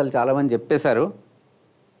 ఆన్సర్లు చాలామంది చెప్పేశారు.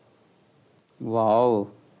 Wow,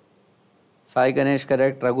 Sai Ganesh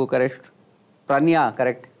correct, Raghu correct, ప్రణ్య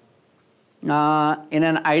correct. In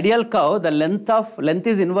an ideal curve, the length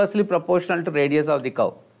is inversely proportional to radius of the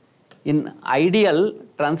curve. In ideal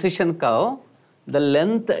transition curve, the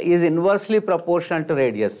length is inversely proportional to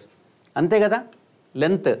radius. Ante kada?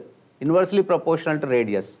 Length inversely proportional to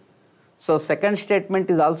radius. So second statement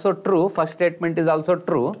is also true. First statement is also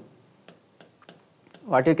true.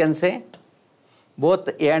 What you can say? Both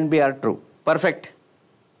A and B are true. Perfect.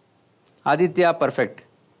 Aditya, perfect.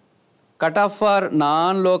 Cut off for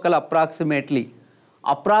non-local approximately.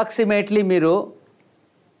 Approximately మీరు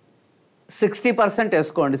 60%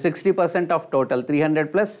 వేసుకోండి. 60% of total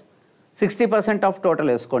 300 plus 60% of total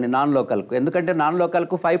వేసుకోండి non లోకల్కు. ఎందుకంటే non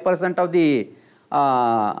లోకల్కు 5% of the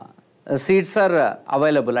seats are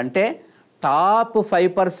available. అంటే top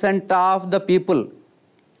 5% of the people,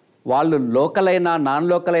 వాళ్ళు local అయినా non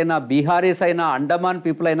local అయినా Biharis అయినా Andaman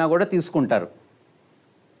people అయినా కూడా తీసుకుంటారు.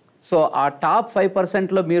 సో ఆ టాప్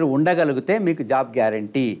 5%లో మీరు ఉండగలిగితే మీకు job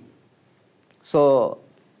guarantee. So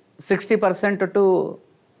 60% to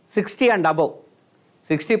 60 and above,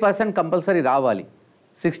 60% compulsory రావాలి.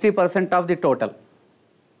 60% ఆఫ్ ది టోటల్.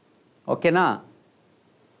 ఓకేనా?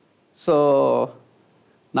 సో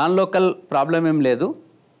నాన్ లోకల్ ప్రాబ్లం ఏం లేదు.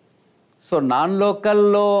 సో నాన్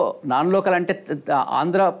లోకల్ అంటే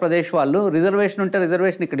ఆంధ్రప్రదేశ్ వాళ్ళు రిజర్వేషన్ ఉంటే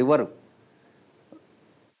రిజర్వేషన్ ఇక్కడ ఇవ్వరు.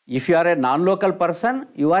 If you are A non local person,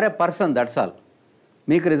 you are A person, that's all.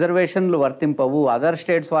 మీకు రిజర్వేషన్లు వర్తింపవు. అదర్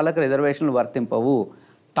స్టేట్స్ వాళ్ళకి రిజర్వేషన్లు వర్తింపవు.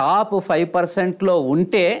 టాప్ 5%లో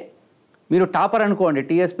ఉంటే మీరు టాపర్ అనుకోండి,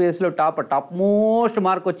 టీఎస్పీఎస్లో టాప్ మోస్ట్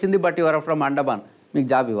మార్క్ వచ్చింది, but you are from Andaman, మీకు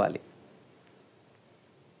జాబ్ ఇవ్వాలి.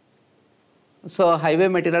 So highway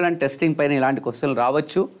material and testing పైన ఇలాంటి క్వశ్చన్లు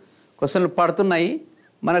రావచ్చు. క్వశ్చన్లు పడుతున్నాయి,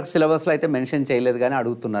 మనకు సిలబస్లో అయితే మెన్షన్ చేయలేదు కానీ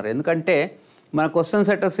అడుగుతున్నారు. ఎందుకంటే మన క్వశ్చన్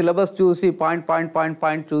సెట్ సిలబస్ చూసి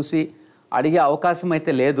పాయింట్ చూసి అడిగే అవకాశం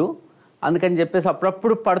అయితే లేదు. అందుకని చెప్పేసి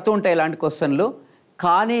అప్పుడప్పుడు పడుతూ ఉంటాయి ఇలాంటి క్వశ్చన్లు.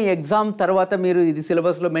 కానీ ఎగ్జామ్ తర్వాత మీరు ఇది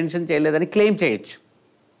సిలబస్లో మెన్షన్ చేయలేదని క్లెయిమ్ చేయొచ్చు.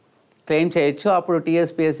 అప్పుడు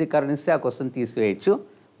టీఎస్పీఎస్సీ కరణిస్తే ఆ క్వశ్చన్ తీసివేయచ్చు.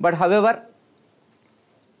 But however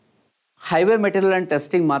highway material and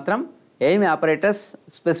testing మాత్రం ఎయిమ్ ఆపరేటర్స్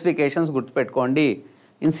స్పెసిఫికేషన్స్ గుర్తుపెట్టుకోండి.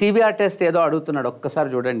 ఇన్ సిబిఆర్ టెస్ట్ ఏదో అడుగుతున్నాడు, ఒక్కసారి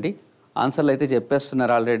చూడండి. ఆన్సర్లు అయితే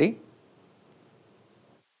చెప్పేస్తున్నారు already.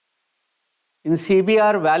 In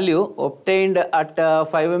CBR value obtained at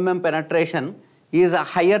 5 mm penetration is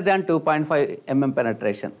higher than 2.5 mm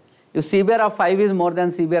penetration. If CBR of 5 is more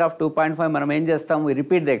than CBR of 2.5, మనం ఏం చేస్తాం? We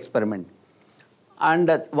repeat the experiment.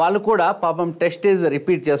 And వాళ్ళు కూడా పాపం టెస్ట్ ఈజ్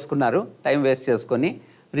రిపీట్ చేసుకున్నారు, టైం వేస్ట్ చేసుకొని.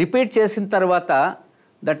 Repeat చేసిన తర్వాత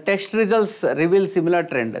the test results reveal similar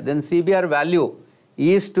trend, then CBR value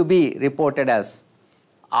is to be reported as.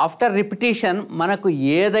 After repetition మనకు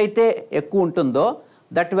ఏదైతే ఎక్కువ ఉంటుందో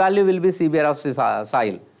that value will be CBR of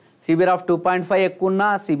soil. CBR of 2.5 ఎక్కువ ఉన్నా,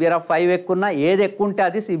 CBR ఆఫ్ 5 ఎక్కువ ఉన్నా, ఏది ఎక్కువ ఉంటే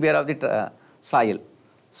అది CBR of the soil.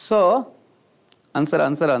 So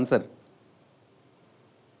answer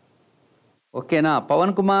ఓకేనా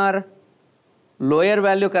Pawan Kumar lower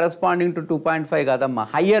value corresponding to 2.5 కాదమ్మా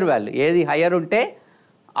హయ్యర్ వాల్యూ ఏది హయ్యర్ ఉంటే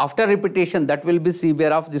after repetition that will be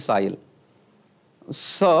CBR of the soil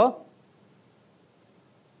so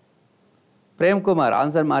Prem Kumar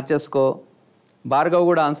answer మార్చేసుకో Bhargav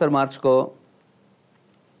కూడా ఆన్సర్ మార్చుకో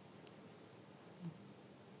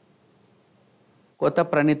కొత్త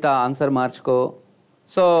ప్రణీత ఆన్సర్ మార్చుకో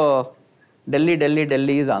సో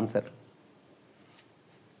ఢిల్లీ ఈజ్ ఆన్సర్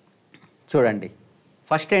చూడండి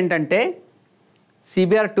ఫస్ట్ ఏంటంటే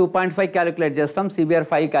సిబిఆర్ 2.5 క్యాలిక్యులేట్ చేస్తాం సిబిఆర్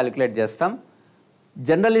 5 క్యాలిక్యులేట్ చేస్తాం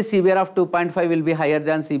generally CBR of 2.5 will be higher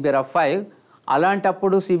than CBR of 5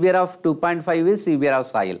 అలాంటప్పుడు CBR of 2.5 is CBR of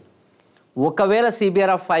soil ఒకవేళ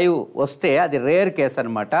సిబిఆర్ ఆఫ్ 5 వస్తే అది రేర్ కేస్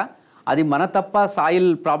అనమాట అది మన తప్ప సాయిల్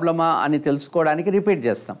ప్రాబ్లమా అని తెలుసుకోవడానికి రిపీట్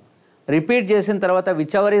చేస్తాం రిపీట్ చేసిన తర్వాత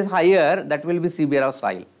which ever is higher that will be CBR of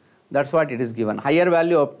soil that's what it is given higher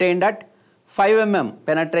value obtained at 5 mm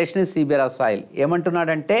penetration is CBR of soil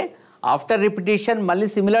ఏమంటున్నాడంటే ఆఫ్టర్ రిపిటేషన్ మళ్ళీ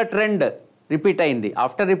సిమిలర్ ట్రెండ్ రిపీట్ అయింది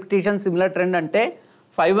after repetition similar trend అంటే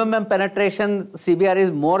 5 mm penetration CBR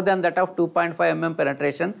is more than that of 2.5 mm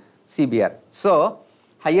penetration CBR so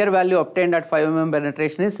higher value obtained at 5 mm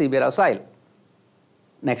penetration is CBR of soil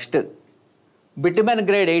next bitumen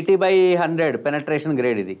grade 80/100 penetration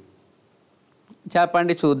grade ఇది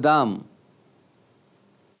చెప్పండి చూద్దాం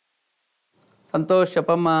సంతోష్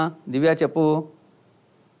చెప్పమ్మా దివ్య చెప్పు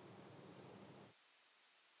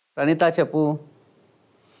ప్రణీత చెప్పు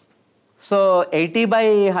so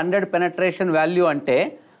 80/100 penetration value అంటే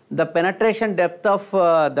the penetration depth of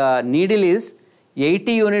the needle is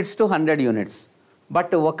 80 units to 100 units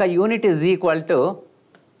but ఒక unit is equal to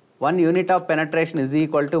 1 unit of penetration is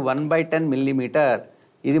equal to 1/10 millimeter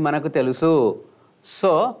ఇది మనకు తెలుసు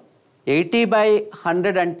సో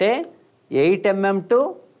 80/100 అంటే 8 mm to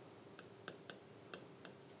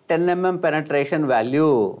 10 mm penetration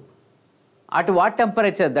value. At what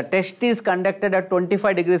temperature? The test is conducted at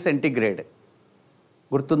 25 degrees centigrade.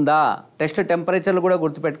 గుర్తుందా test టెంపరేచర్లు కూడా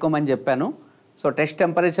గుర్తుపెట్టుకోమని చెప్పాను so test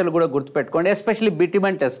టెంపరేచర్లు కూడా గుర్తుపెట్టుకోండి especially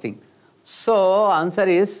bitumen testing so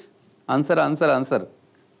answer is answer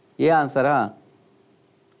A ఆన్సరా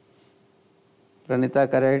Praneetha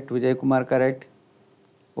correct Vijay Kumar correct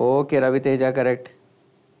okay Raviteja correct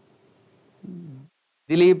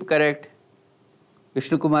Dilip correct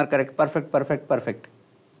Vishnu Kumar correct, perfect.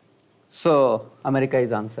 So America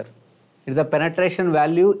is answer. If the penetration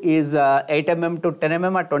value is 8 mm to 10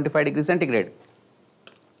 mm at 25 degrees centigrade.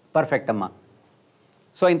 Perfect amma.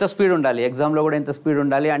 So ఇంత speed ఉండాలి ఎగ్జామ్లో కూడా ఇంత speed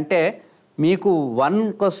ఉండాలి అంటే మీకు 1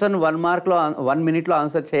 question 1 మార్క్లో 1 మినిట్లో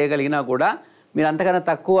answer చేయగలిగినా కూడా మీరు అంతకన్నా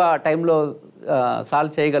తక్కువ టైంలో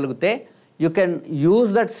సాల్వ్ చేయగలిగితే you can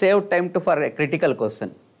use that save time to for a critical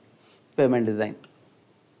question payment design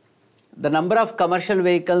The number of commercial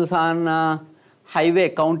vehicles on highway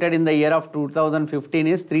counted in the year of 2015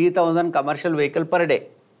 is 3,000 commercial vehicle per day.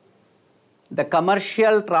 The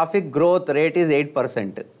commercial traffic growth rate is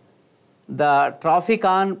 8%. The traffic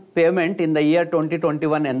on pavement in the year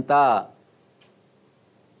 2021 enta?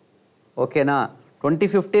 Okay na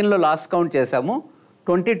 2015 lo last count chesamu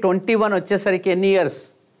 2021 వచ్చేసరికి ఎన్ని years?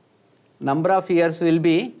 Number of years will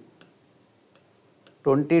be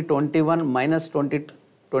 2021 minus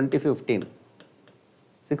 2015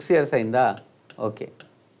 6 years అయిందా okay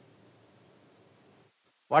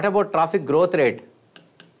what about traffic growth rate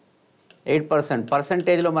 8%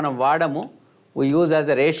 పర్సంటేజ్లో మనం వాడము we use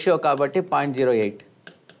as a ratio కాబట్టి 0.08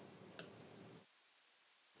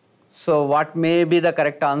 so what may be the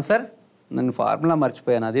correct answer నేను formula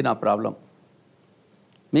మర్చిపోయాను అది నా ప్రాబ్లం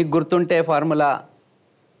మీకు గుర్తుంటే formula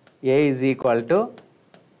A is equal to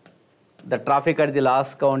the traffic at the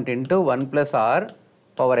last count into 1 plus r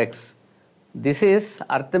power x. This is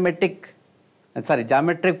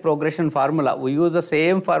geometric progression formula. We use the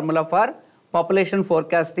same formula for population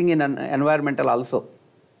forecasting in environmental also.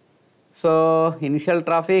 So initial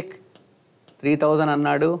traffic 3000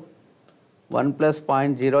 annadu 1 plus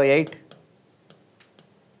 0.08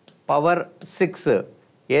 power 6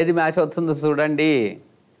 ఏది match అవుతుందో చూడండి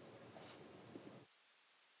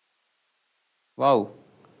wow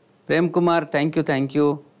Prem Kumar thank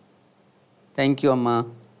you అమ్మా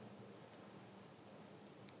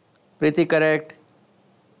ప్రీతి correct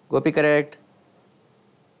Gopi correct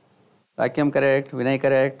వాక్యం correct Vinay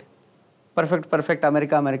correct perfect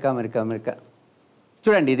America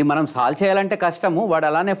చూడండి ఇది మనం solve చేయాలంటే కష్టము వాడు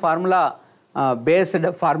అలానే ఫార్ములా బేస్డ్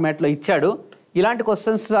ఫార్మాట్లో ఇచ్చాడు ఇలాంటి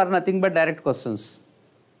questions are nothing but direct questions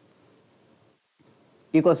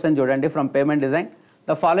ఈ క్వశ్చన్ చూడండి from payment design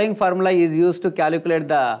the following formula is use to calculate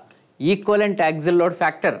the equivalent axle load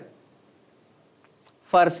factor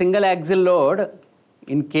for single axle load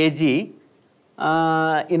in kg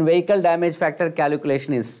in vehicle damage factor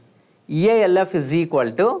calculation is EALF is equal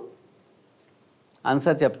to,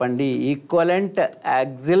 answer చెప్పండి, equivalent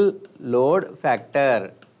axle load factor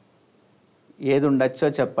ఏది ఉండొచ్చో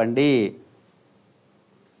చెప్పండి.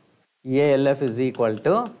 EALF is equal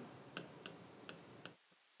to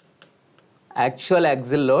actual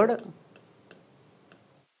axle load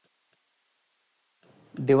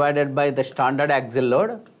divided by the standard axle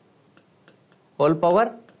load whole power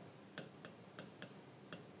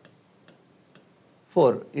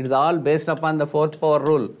 4. It is all based upon the fourth power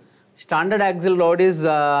rule. Standard axle load is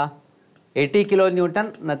 80 kilonewton,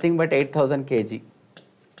 nothing but 8000 kg.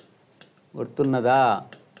 గుర్తున్నదా?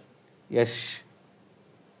 Yash.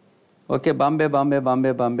 Okay, Bombay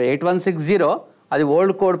 8160 అది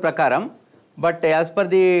old code ప్రకారం. But as per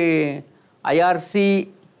the IRC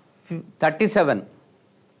 37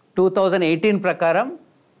 2018 ప్రకారం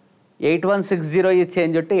 8160 ఈ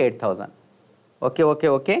change to 8000.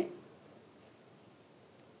 Okay.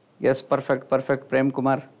 Yes, perfect. Prem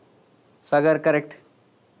Kumar Sagar, correct.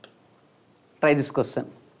 Try this question.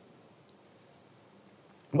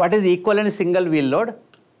 What is equivalent single wheel load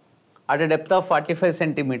at a depth of 45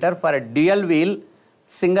 cm for a dual wheel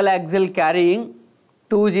single axle carrying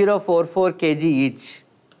 2044 kg each?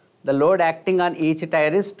 The load acting on each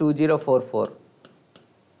tire is 2044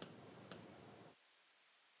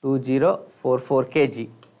 kg.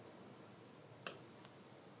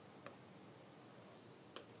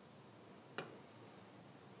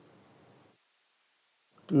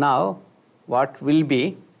 Now, what will be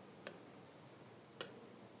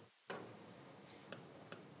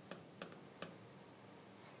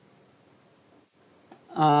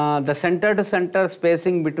the center to center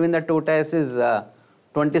spacing between the two tires is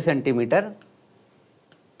 20 centimeter.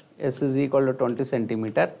 S is equal to 20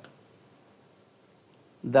 centimeter.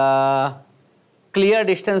 The clear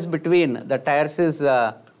distance between the tires is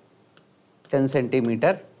 10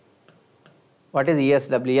 centimeter. What is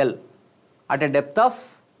ESWL? At a depth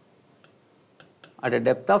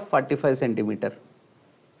of 45 centimeter.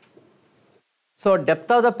 So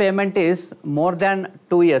depth of the pavement is more than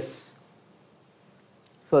 2s.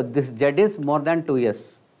 So this Z is more than 2s.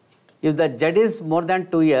 If the Z is more than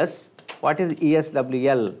 2s, what is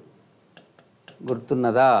ESWL?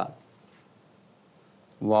 Gurtunnada?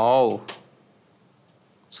 Wow.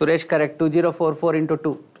 Suresh, correct. 2044 into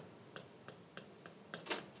 2.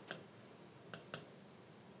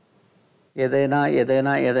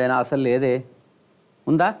 ఏదైనా అసలు లేదే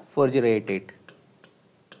ఉందా? 4088.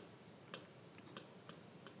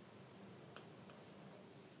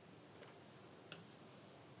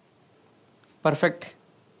 Perfect.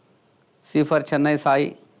 C for Chennai Sai.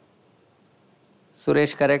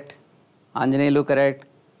 Suresh correct. Anjaneyulu correct.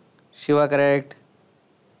 Shiva correct.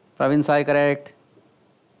 Praveen Sai correct.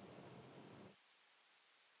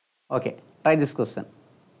 Okay, try this question.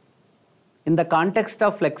 In the context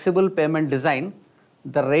of flexible pavement design,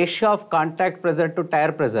 the ratio of contact pressure to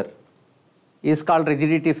tire pressure is called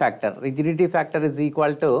rigidity factor. Rigidity factor is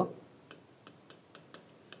equal to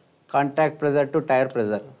contact pressure to tire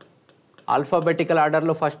pressure. Alphabetical order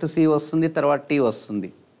lo first C vastundi, tarvata T vastundi.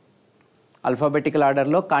 Alphabetical order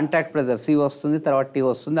lo contact pressure C vastundi, tarvata T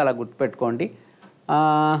vastundi. Ala gurtu pettukondi.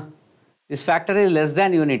 This factor is less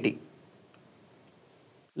than unity.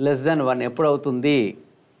 Less than 1 eppudu avutundi?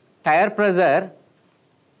 Tire pressure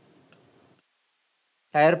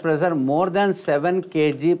more than 7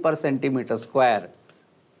 kg per centimeter square.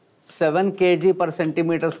 7 kg per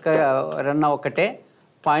centimeter square అన్న ఒకటే,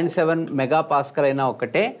 0.7 megapascal అయినా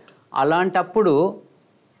ఒకటే. అలాంటప్పుడు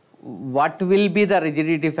what will be the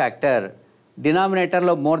rigidity factor?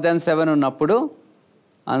 డినామినేటర్లో more than 7 ఉన్నప్పుడు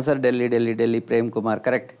answer Delhi Prem Kumar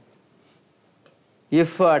correct.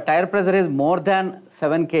 If tire pressure is more than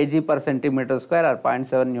 7 kg per centimeter square or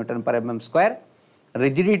 0.7 Newton per mm square,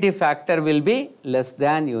 rigidity factor will be less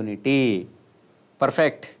than unity.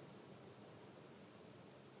 Perfect.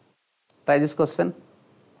 Try this question.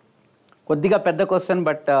 కొద్దిగా పెద్ద question,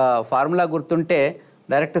 but formula గుర్తుంటే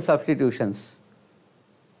direct substitutions.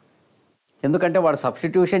 ఎందుకంటే వాడు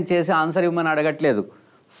substitution చేసి answer ఇవ్వమని అడగట్లేదు.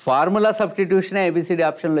 Formula సబ్స్టిట్యూషనే ABCD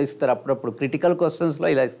ఆప్షన్లో ఇస్తారు. అప్పుడప్పుడు క్రిటికల్ క్వశ్చన్స్లో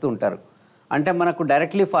ఇలా ఇస్తూ ఉంటారు. అంటే మనకు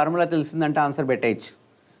డైరెక్ట్లీ ఫార్ములా తెలిసిందంటే ఆన్సర్ పెట్టేయచ్చు.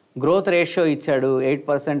 గ్రోత్ రేషియో ఇచ్చాడు,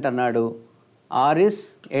 8% అన్నాడు. R is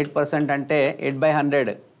 8% అంటే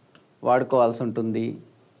 8/100 వాడుకోవాల్సి ఉంటుంది.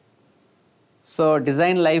 So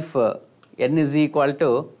design life N is equal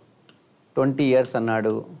to 20 years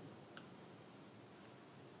అన్నాడు.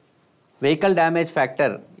 Vehicle damage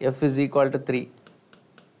factor F is equal to 3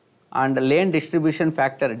 and lane distribution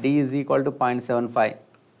factor D is equal to 0.75.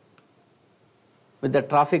 With the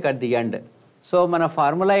traffic at the end. So మన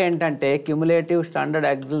formula ఏంటంటే cumulative standard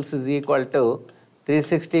axles is equal to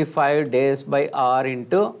 365 days by are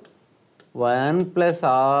into 1 plus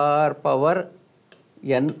are power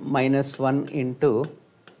n-1 into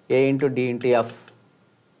A into D into F.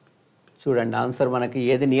 చూడండి answer మనకి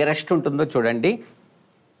ఏది nearest ఉంటుందో చూడండి.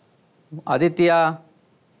 Aditya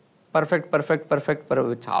perfect perfect perfect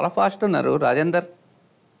perfect, చాలా fast ఉన్నారు. Rajender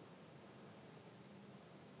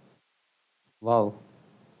wow.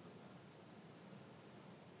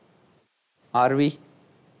 RV,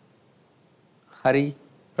 Hari,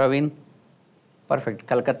 Praveen perfect.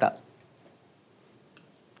 Calcutta.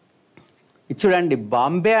 ఇది చూడండి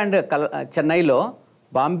బాంబే అండ్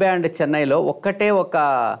చెన్నైలో ఒక్కటే ఒక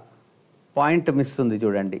పాయింట్ మిస్ ఉంది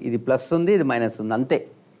చూడండి. ఇది ప్లస్ ఉంది, ఇది మైనస్ ఉంది అంతే.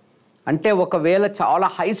 అంటే ఒకవేళ చాలా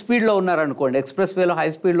హై స్పీడ్లో ఉన్నారనుకోండి, ఎక్స్ప్రెస్ వేలో హై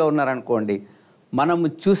స్పీడ్లో ఉన్నారనుకోండి, మనం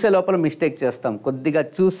చూసే లోపల మిస్టేక్ చేస్తాం. కొద్దిగా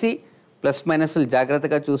చూసి ప్లస్ మైనస్లు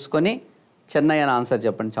జాగ్రత్తగా చూసుకొని చెన్నై అని ఆన్సర్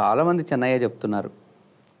చెప్పండి. చాలామంది చెన్నై చెప్తున్నారు.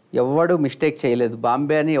 ఎవ్వడు మిస్టేక్ చేయలేదు,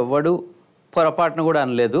 బాంబే అని ఎవ్వడు పొరపాటును కూడా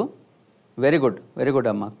అనలేదు. వెరీ గుడ్, వెరీ గుడ్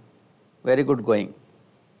అమ్మా, very good going.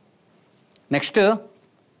 Next,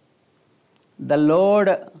 the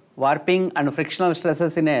load warping and frictional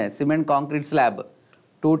stresses in a cement concrete slab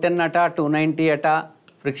 210 అట, 290 అట,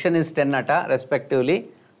 ఫ్రిక్షన్ ఇస్ 10 అట respectively.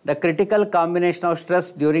 The critical combination of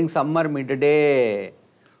stress during summer mid day.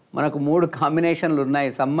 మనకు 3 కాంబినేషన్లు ఉన్నాయి.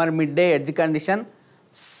 Summer mid day edge condition,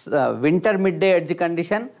 winter mid day edge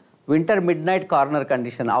condition, winter mid night corner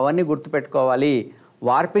condition. అవన్నీ గుర్తుపెట్టుకోవాలి.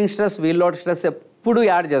 Warping stress, wheel load stress ఎప్పుడు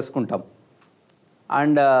add చేసుకుంటాం.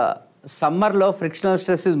 And సమ్మర్లో frictional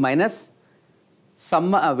stress is minus,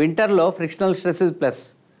 వింటర్లో frictional stress is plus,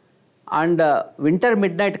 and winter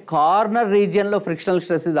mid night corner రీజియన్లో frictional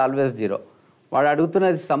stress is always 0. వాడు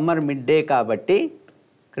అడుగుతున్నది summer mid day కాబట్టి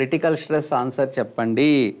critical stress answer చెప్పండి.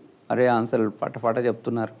 అరే ఆన్సర్ ఫటాఫట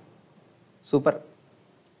చెప్తున్నారు. Super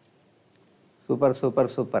super super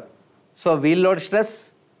super. So we'll load stress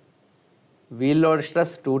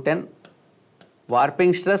 210,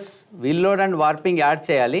 warping stress, wheel load and warping add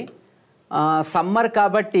చేయాలి. Summer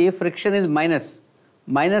కాబట్టి friction is minus,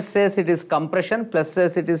 minus says it is compression, plus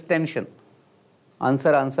says it is tension.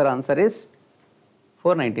 Answer is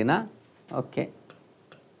 490నా? Okay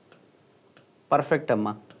perfect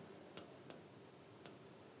అమ్మా,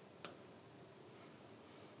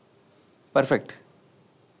 perfect.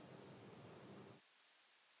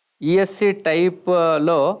 ESC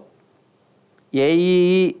టైప్లో AE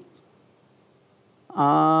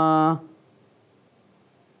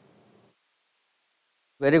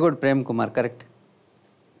very good Prem Kumar, correct.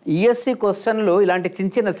 ESC క్వశ్చన్లు ఇలాంటి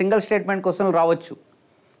చిన్న చిన్న single statement క్వశ్చన్లు రావచ్చు.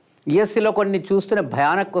 ఈఎస్సిలో కొన్ని చూస్తూనే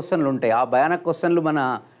భయానక క్వశ్చన్లు ఉంటాయి. ఆ భయానక క్వశ్చన్లు మన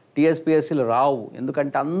టీఎస్పీఎస్సీలో రావు,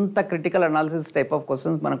 ఎందుకంటే అంత critical analysis type of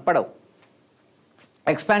questions మనకు పడవు.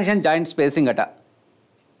 ఎక్స్పాన్షన్ జాయింట్ స్పేసింగ్ అట,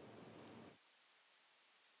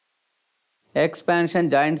 ఎక్స్పాన్షన్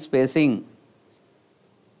జాయింట్ స్పేసింగ్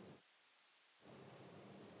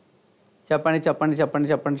చెప్పండి చెప్పండి చెప్పండి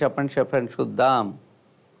చెప్పండి చెప్పండి చెప్పండి చూద్దాం.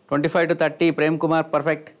 25 to 30 Prem Kumar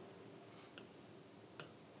perfect.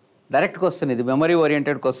 Direct question, ఇది memory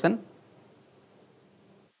oriented question.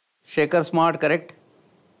 Shekhar smart correct,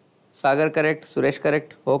 Sagar correct, Suresh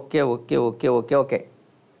correct. Okay okay okay okay okay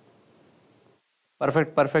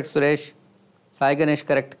perfect perfect Suresh. Sai Ganesh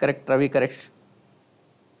correct correct, Ravi correct.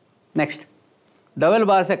 Next, double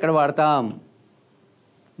bars ఎక్కడ వాడతాం?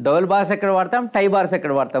 డబుల్ బార్స్ ఎక్కడ వాడతాం, టై బార్స్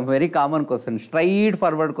ఎక్కడ వాడతాం? Very common question, straight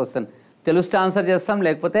forward question. తెలిస్తే answer చేస్తాం,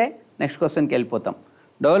 లేకపోతే నెక్స్ట్ క్వశ్చన్కి వెళ్ళిపోతాం.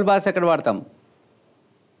 డబుల్ బార్స్ ఎక్కడ వాడతాం?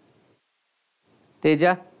 Teja,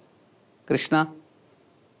 Krishna.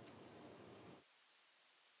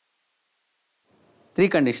 3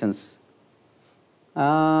 conditions.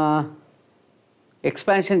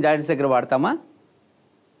 Expansion joints దగ్గర వాడతామా?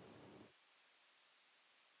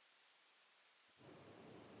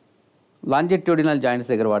 లాంజిట్యూడినల్ జాయింట్స్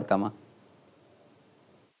దగ్గర వాడతామా?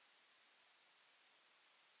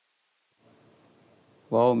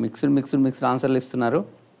 వావ్, మిక్స్డ్ ఆన్సర్లు ఇస్తున్నారు.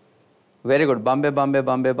 Very good.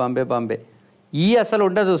 బాంబే. ఈ అసలు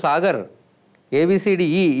ఉండదు సాగర్. ఏబిసిడి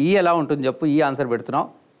ఈ ఎలా ఉంటుంది చెప్పు? ఈ ఆన్సర్ పెడుతున్నావు,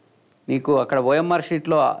 నీకు అక్కడ ఓఎంఆర్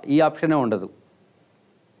షీట్లో ఈ ఆప్షనే ఉండదు.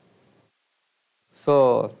 సో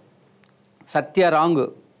సత్య రాంగ్,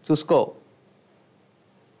 చూసుకో.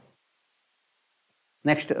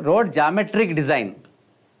 Next, road geometric design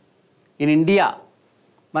in India.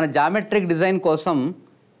 మన జామెట్రిక్ డిజైన్ కోసం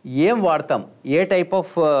ఏం వాడతాం? ఏ టైప్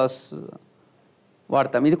ఆఫ్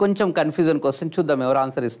వాడతాం? ఇది కొంచెం కన్ఫ్యూజన్ క్వశ్చన్. చూద్దాం ఎవరు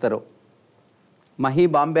ఆన్సర్ ఇస్తారో. మహి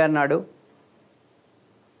బాంబే అన్నాడు,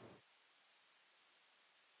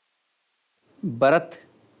 భరత్,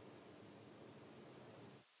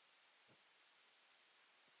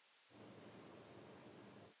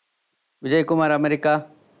 విజయ్ కుమార్ అమెరికా,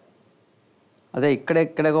 అదే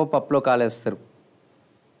ఇక్కడెక్కడో పప్పులో కాలేస్తారు.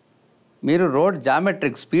 మీరు రోడ్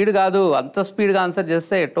జామెట్రిక్ స్పీడ్ కాదు, అంత స్పీడ్గా ఆన్సర్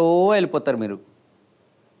చేస్తే ఎటో వెళ్ళిపోతారు మీరు.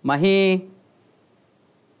 మహి,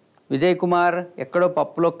 విజయ్ కుమార్ ఎక్కడో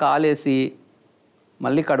పప్పులో కాలేసి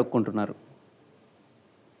మళ్ళీ కడుక్కుంటున్నారు.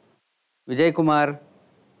 విజయ్ కుమార్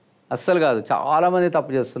అస్సలు కాదు, చాలామంది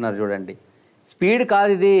తప్పు చేస్తున్నారు చూడండి. స్పీడ్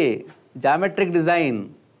కాదు ఇది, geometric design.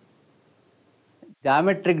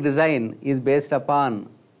 Geometric design is based upon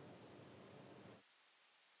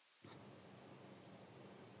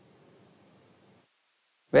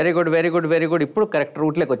very good very good very good. ఇప్పుడు కరెక్ట్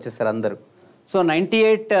రూట్లోకి వచ్చేసారు అందరూ. So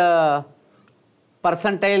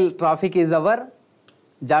 98% traffic is our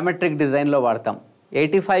geometric డిజైన్లో వాడతాం.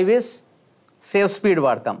 85 ఈజ్ సేఫ్ స్పీడ్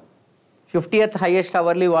వాడతాం. 50th హైయెస్ట్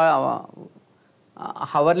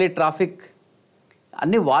హవర్లీ ట్రాఫిక్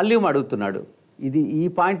అన్ని వాల్యూమ్ అడుగుతున్నాడు. ఈ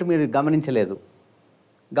పాయింట్ మీరు గమనించలేదు.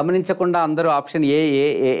 గమనించకుండా అందరూ ఆప్షన్ ఏ ఏ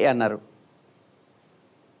ఏ అన్నారు.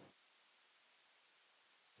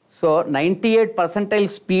 So 98%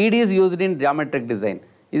 speed is used in geometric design.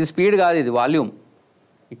 ఇది స్పీడ్ కాదు, ఇది వాల్యూమ్.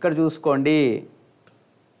 ఇక్కడ చూసుకోండి,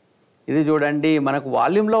 ఇది చూడండి, మనకు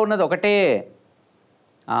వాల్యూమ్లో ఉన్నది ఒకటే.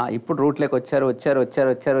 ఇప్పుడు రూట్లోకి వచ్చారు.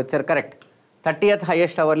 Correct. 30th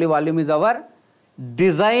highest hourly volume is our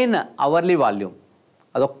design hourly volume.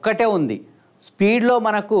 అదొక్కటే ఉంది. స్పీడ్లో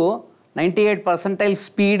మనకు 98%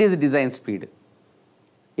 speed is design speed,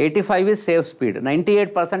 85 is safe speed,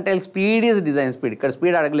 98% speed is design speed. ఇక్కడ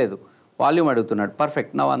స్పీడ్ అడగలేదు, వాల్యూమ్ అడుగుతున్నాడు.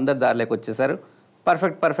 పర్ఫెక్ట్. నా అందరు దారిలోకి వచ్చేసారు.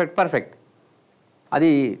 పర్ఫెక్ట్.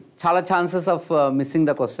 అది చాలా chances of missing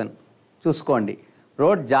the question. చూసుకోండి,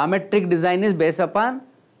 road geometric design is based upon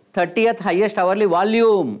 30th highest hourly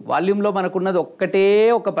వాల్యూమ్లో మనకున్నది ఒక్కటే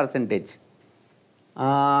ఒక పర్సెంటేజ్.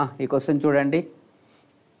 ఈ క్వశ్చన్ చూడండి,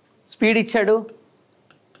 స్పీడ్ ఇచ్చాడు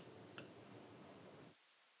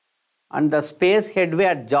and the space headway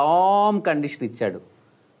at jam condition ఇచ్చాడు.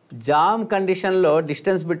 జామ్ కండిషన్లో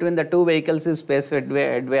distance between the 2 vehicles space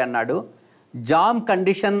headway అన్నాడు. జామ్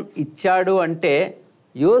కండిషన్ ఇచ్చాడు అంటే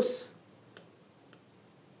use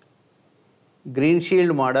green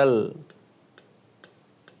shield model.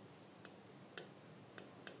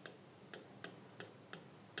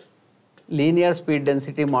 Linear speed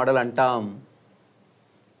density model అంటాం.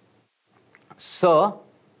 So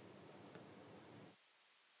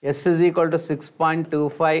S is equal to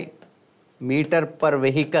 6.25 metre per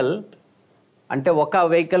vehicle అంటే ఒక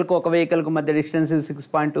వెహికల్కు మధ్య distance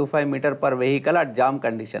 6.25 metre per vehicle at jam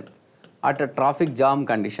condition, at traffic jam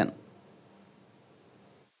condition.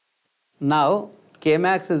 Now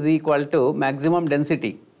Kmax is equal to maximum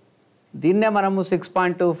density. దీన్నే మనము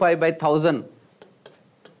 6.25/1000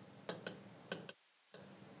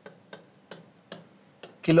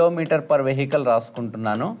 kilometre per vehicle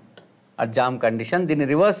రాసుకుంటున్నాను at jam condition. దీన్ని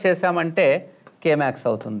reverse చేసామంటే Kmax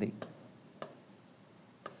అవుతుంది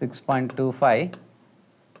 6.25.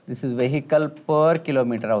 This is vehicle per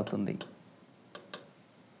kilometre అవుతుంది.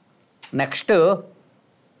 Next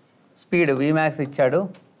speed Vmax ఇచ్చాడు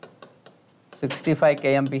 65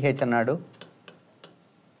 kmph అన్నాడు.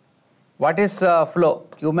 What is flow?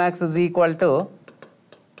 Qmax is equal to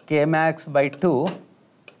Kmax/2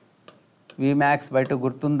 Vmax/2.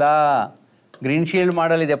 గుర్తుందా? Green shield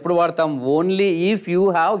model ఇది ఎప్పుడు వాడతాం? Only if you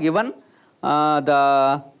have given the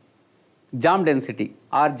jam density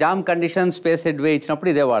are jam condition space headway ఇచ్చినప్పుడు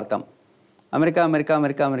ఇదే వాడతాం. అమెరికా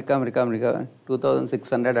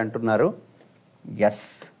 2600 అంటున్నారు. Yes,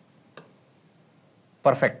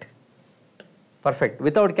 perfect.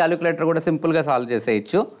 వితౌట్ క్యాలిక్యులేటర్ కూడా సింపుల్గా సాల్వ్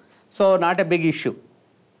చేసేయచ్చు. So not a big issue.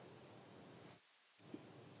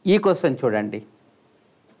 ఈ క్వశ్చన్ చూడండి,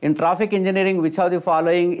 in traffic engineering which of the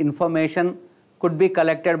following information could be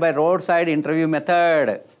collected by road side interview method?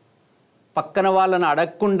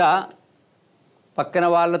 పక్కన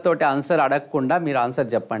వాళ్ళతోటి ఆన్సర్ అడగకుండా మీరు ఆన్సర్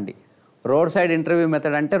చెప్పండి. రోడ్ సైడ్ ఇంటర్వ్యూ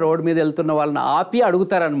మెథడ్ అంటే రోడ్ మీద వెళ్తున్న వాళ్ళని ఆపి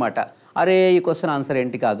అడుగుతారనమాట. అరే ఈ క్వశ్చన్ ఆన్సర్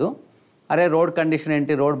ఏంటి కాదు, అరే రోడ్ కండిషన్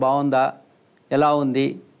ఏంటి, రోడ్ బాగుందా, ఎలా ఉంది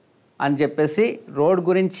అని చెప్పేసి రోడ్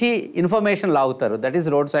గురించి information లాగుతారు. That is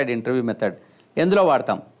road side interview method. ఎందులో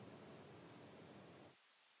వాడతాం?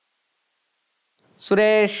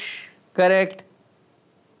 Suresh correct,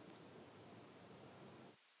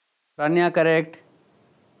 Ranya correct,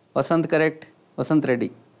 Vasant correct, Vasant Reddy,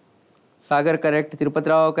 Sagar correct,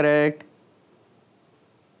 Tirupathirao correct,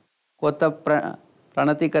 కొత్త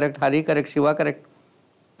ప్రణతి correct, Hari correct, Shiva correct.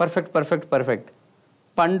 Perfect.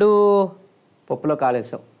 పండు పప్పులో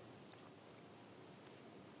కాలేసావు.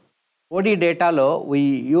 ఓడి డేటాలో we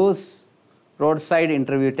use road side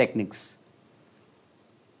interview techniques.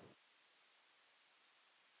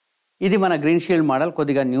 ఇది మన గ్రీన్ షీల్డ్ మోడల్.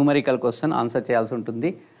 కొద్దిగా న్యూమరికల్ క్వశ్చన్ ఆన్సర్ చేయాల్సి ఉంటుంది.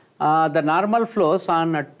 The normal flows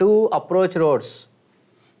on 2 approach roads,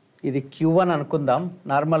 ఇది Q1 అనుకుందాం.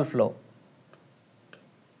 Normal flow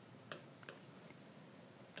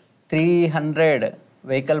 300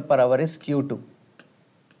 vehicle per hour is Q2.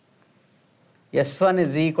 S1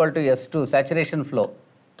 is equal to S2, saturation flow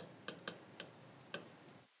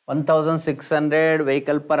 1600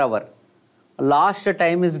 vehicle per hour. Last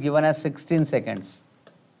time is given as 16 seconds.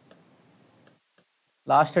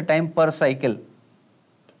 Last time per cycle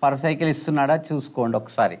ఇస్తున్నాడా చూసుకోండి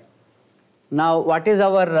ఒకసారి. Now what is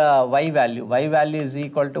our y value? Y value is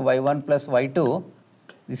equal to y1 plus y2.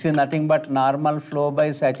 This is nothing but normal flow by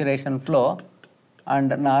saturation flow and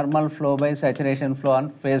normal flow by saturation flow on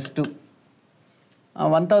phase 2.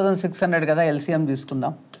 1600 కదా, LCM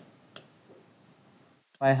తీసుకుందాం.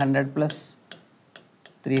 500 plus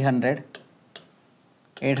 300,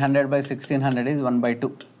 800 by 1600 is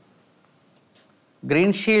 1/2.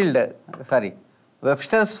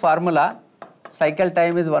 Webster's formula, cycle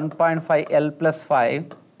time is 1.5 L plus 5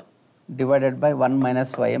 divided by 1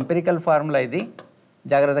 minus y. Empirical formula ఇది,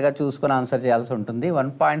 జాగ్రత్తగా చూసుకొని answer చేయాల్సి ఉంటుంది.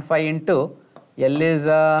 1.5 into L is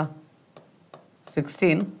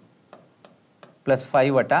 16 plus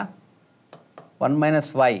 5 అట, 1 minus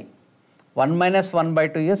y. 1 minus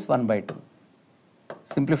 1/2 is 1/2.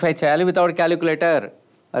 Simplify చేయాలి without calculator.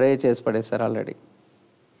 అరే చేసి పడేస్తారు already.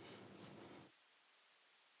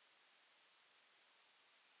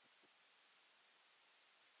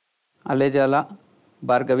 అలేజాల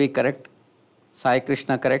Bhargavi correct, Sai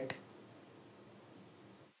Krishna correct.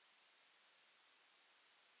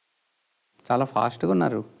 చాలా ఫాస్ట్గా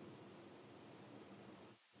ఉన్నారు.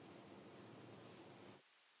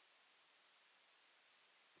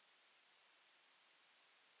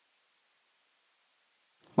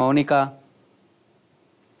 మౌనిక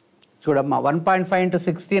చూడమ్మా, 1.5 into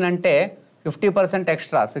 16 అంటే 50%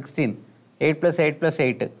 ఎక్స్ట్రా. 16, 8 plus 8 plus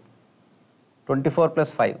 8, 24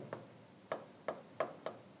 plus 5,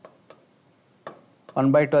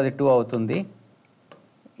 1/2 అది 2 అవుతుంది.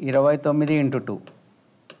 29 into 2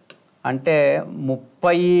 అంటే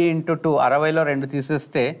 30 into 2, 60లో 2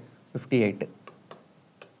 తీసేస్తే 58.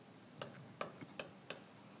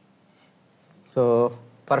 So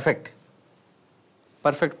perfect.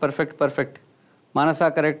 మానస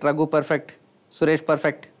correct, Raghu perfect, Suresh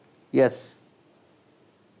perfect. Yes,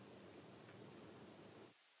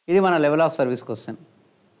 ఇది మన level of service question.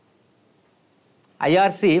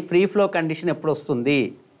 IRC free flow condition ఎప్పుడు వస్తుంది?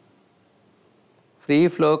 ఫ్రీ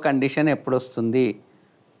ఫ్లో కండిషన్ ఎప్పుడు వస్తుంది?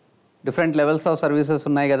 డిఫరెంట్ లెవెల్స్ ఆఫ్ సర్వీసెస్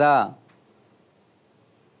ఉన్నాయి కదా.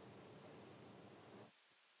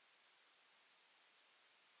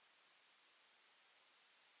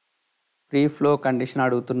 ఫ్రీ ఫ్లో కండిషన్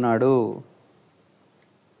అడుగుతున్నాడు.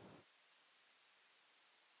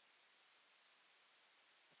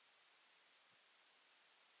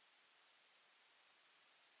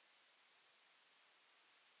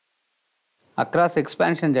 అక్రాస్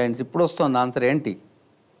ఎక్స్పాన్షన్ జాయింట్స్ ఇప్పుడు వస్తుంది. ఆన్సర్ ఏంటి?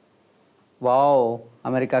 వావ్,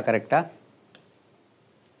 అమెరికా కరెక్టా?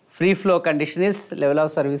 Free flow condition is level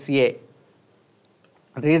of service A.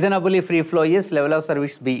 Reasonably free flow is level of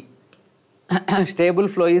service B. Stable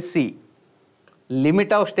flow is C.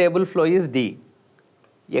 Limit of stable flow is D.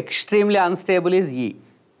 Extremely unstable is ఈ.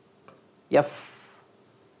 F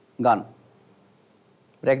gone.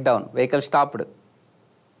 Break down, vehicle stopped.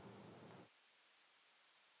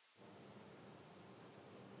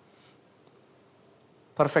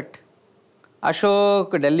 Perfect.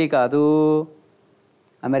 Ashok Delhi కాదు,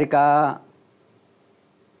 America.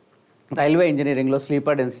 Railway ఇంజనీరింగ్లో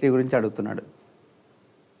sleeper density గురించి అడుగుతున్నాడు.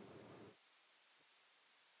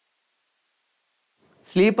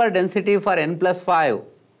 Sleeper density for n+5.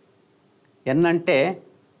 n అంటే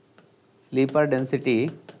sleeper density.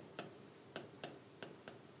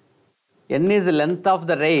 n is length of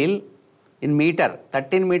the rail in metre.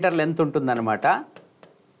 13 metre length ఉంటుందన్నమాట.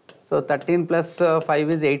 So 13 + 5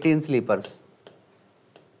 is 18 sleepers.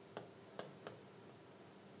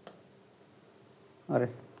 Or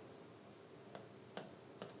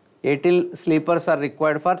 18 sleepers are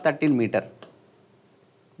required for 13 meter.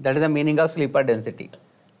 That is the meaning of sleeper density.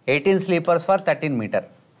 18 sleepers for 13 meter.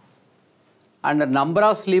 And the number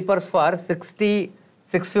of sleepers for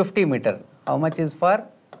 650 meter. How much is for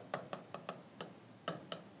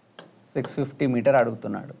 650 meter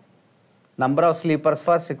అడుగుతున్నాడు. Number of sleepers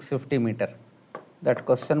for 650 meter. That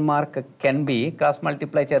question mark can be cross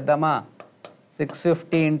multiply చేద్దామా?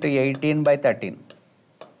 650 into 18/13.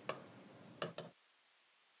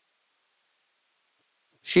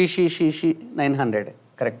 She 900.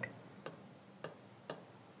 Correct.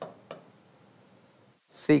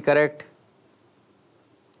 C correct.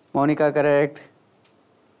 Monica correct.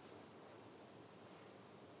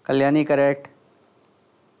 Kalyani correct.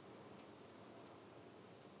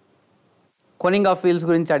 కోనింగ్ of wheels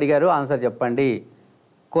గురించి అడిగారు, answer చెప్పండి.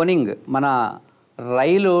 కోనింగ్ మన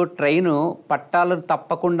రైలు train పట్టాలు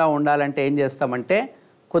తప్పకుండా ఉండాలంటే ఏం చేస్తామంటే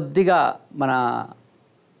కొద్దిగా మన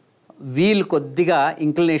వీల్ కొద్దిగా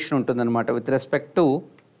ఇంక్లినేషన్ ఉంటుందన్నమాట with respect to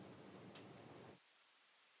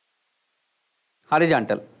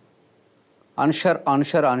horizontal.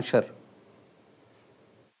 ఆన్షర్.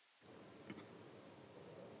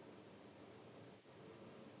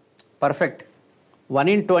 Perfect.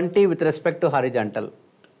 1/20 with respect to horizontal.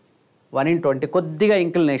 1/20 కొద్దిగా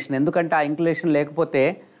ఇంక్లినేషన్, ఎందుకంటే ఆ ఇంక్లినేషన్ లేకపోతే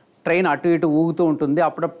ట్రైన్ అటు ఇటు ఊగుతూ ఉంటుంది,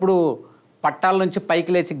 అప్పుడప్పుడు పట్టాల నుంచి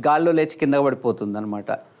పైకి లేచి గాల్లో లేచి కింద పడిపోతుంది అనమాట.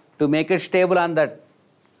 To make it stable on the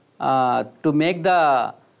to make the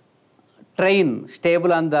train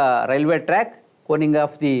stable on the railway track, కోనింగ్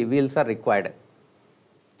of the wheels are required.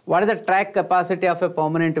 What is the track capacity of a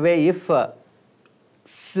permanent way if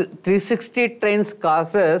 360 trains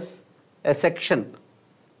causes a section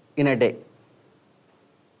in a day?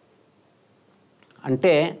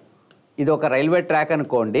 అంటే ఇది ఒక railway track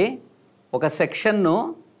అనుకోండి, ఒక సెక్షన్ను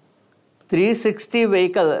 360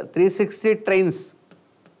 trains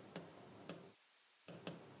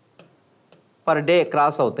per day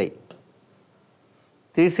cross అవుతాయి.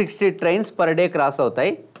 360 trains per day cross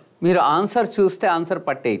అవుతాయి. మీరు answer చూస్తే answer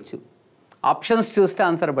పట్టేయచ్చు, options చూస్తే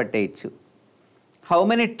answer పట్టేయచ్చు. How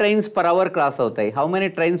many trains per hour cross అవుతాయి?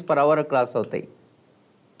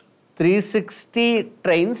 360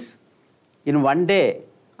 ట్రైన్స్ ఇన్ వన్ డే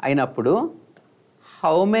అయినప్పుడు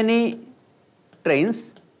how many trains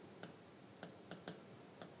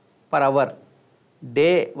per hour? Day,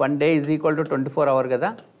 1 day is equal to 24 hours కదా,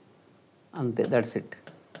 అంతే, that's it.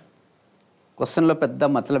 క్వశ్చన్లో పెద్ద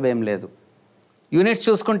మతలబ్ ఏం లేదు. యూనిట్స్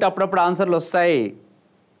చూసుకుంటే అప్పుడప్పుడు ఆన్సర్లు వస్తాయి,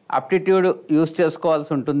 అప్టిట్యూడ్ యూస్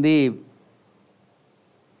చేసుకోవాల్సి ఉంటుంది.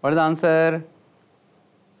 What is the answer?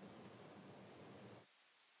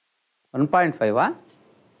 1.5.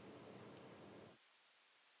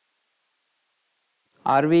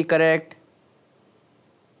 RV correct,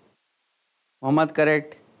 Mohammed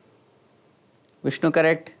correct, Vishnu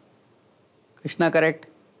correct, Krishna correct.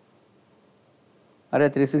 అరే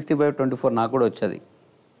 360/24 నాకు కూడా వచ్చేది.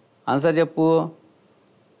 ఆన్సర్ చెప్పు.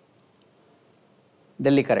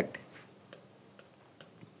 Delhi correct.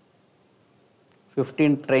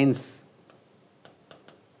 15 trains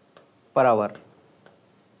per hour.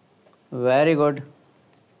 Very good.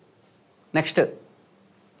 Next,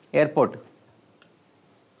 airport.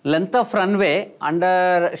 Length of runway under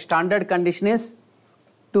standard condition is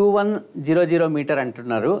 2100 meter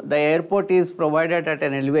అంటున్నారు. The airport is provided at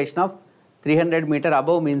an elevation of 300 meter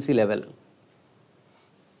above mean sea level.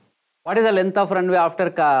 What is the length of runway after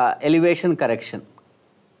elevation correction?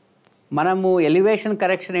 మనము elevation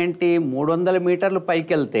correction ఏంటి, 300 మీటర్లు పైకి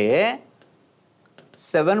వెళ్తే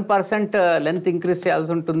 7% length increase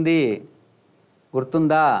చేయాల్సి ఉంటుంది,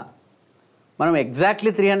 గుర్తుందా? మనం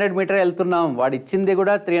ఎగ్జాక్ట్లీ 300 మీటర్ వెళ్తున్నాం, వాడు ఇచ్చింది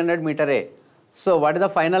కూడా 300 మీటరే. So what is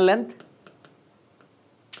the final length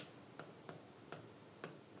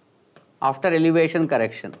after elevation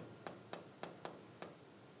correction?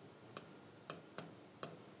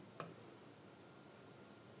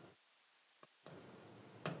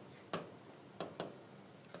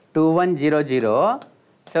 (2100)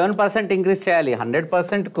 7% increase చేయాలి,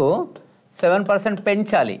 100%కు 7%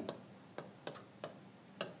 పెంచాలి.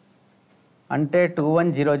 అంటే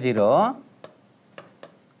 2100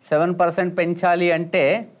 7% పెంచాలి అంటే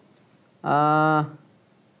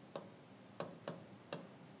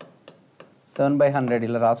 7/100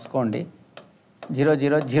 ఇలా రాసుకోండి.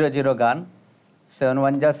 0000 గాన్ 7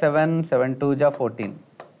 1 జా 7, 7 2 జా 14.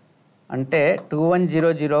 అంటే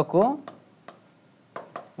 2100కు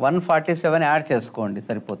 147 యాడ్ చేసుకోండి,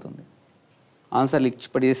 సరిపోతుంది. ఆన్సర్లు ఇచ్చి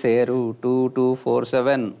పడేసారు.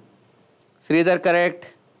 2247. Sridhar correct,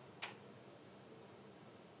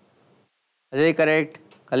 Ajay correct,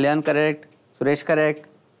 Kalyan correct, Suresh correct.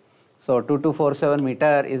 So 2247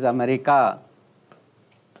 metre is America.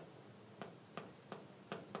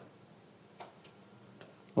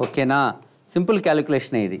 ఓకేనా? సింపుల్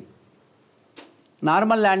క్యాలిక్యులేషన్ ఇది.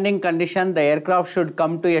 Normal landing condition, the aircraft should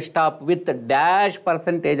come to a stop with dash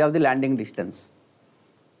percentage of the landing distance.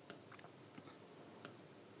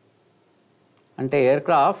 అంటే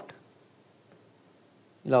ఎయిర్క్రాఫ్ట్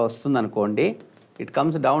ఇలా వస్తుంది అనుకోండి, it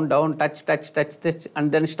comes down down, touch touch touch touch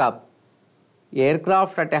and then stop.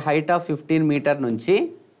 Aircraft at a height of 15 metre నుంచి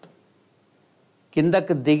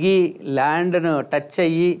కిందకు దిగి ల్యాండ్ను touch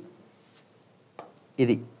అయ్యి,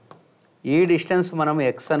 ఇది ఈ డిస్టెన్స్ మనం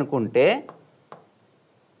ఎక్స్ అనుకుంటే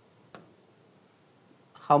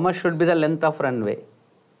how much should be the length of runway?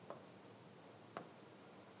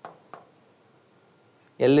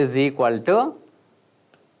 L is equal to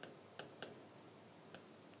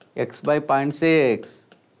x by 0.6.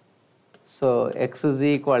 So x is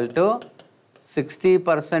equal to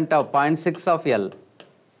 60% of 0.6 of L.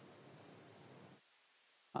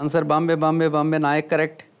 Answer Bombay, Bombay, Bombay. Nayak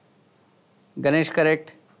correct. Ganesh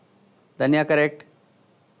correct. Danya correct.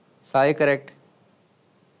 Sai correct.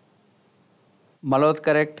 Malot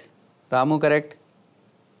correct. Ramu correct.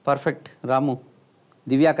 Perfect. Ramu.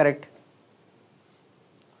 Divya correct.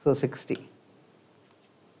 So 60.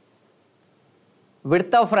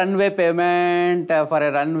 Width of runway pavement for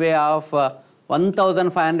a runway of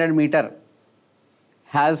 1500 meter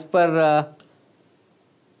as per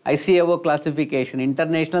ICAO classification,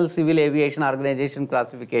 International Civil Aviation Organization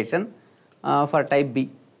classification for type B.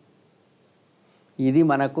 ఇది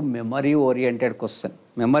మనకు memory oriented question.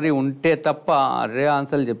 Memory ఉంటే తప్ప అరే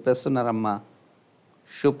ఆన్సర్లు చెప్పేస్తున్నారమ్మా.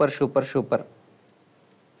 Super super super.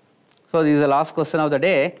 So this is the last question of the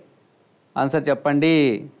day. Answer చెప్పండి.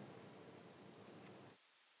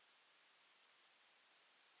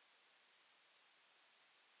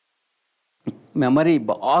 Memory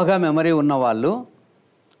బాగా memory ఉన్నవాళ్ళు,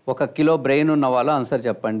 1 kilo brain ఉన్నవాళ్ళు ఆన్సర్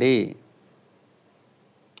చెప్పండి.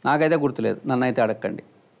 నాకైతే గుర్తులేదు, నన్నైతే అడగండి.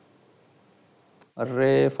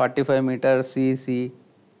 Array 45 metre CC.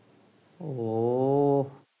 ఓ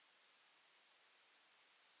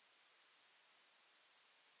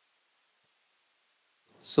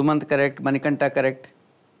Sumanth correct, Manikanta correct,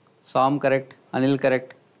 Sam correct, Anil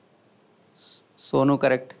correct, Sonu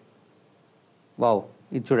correct. Wow,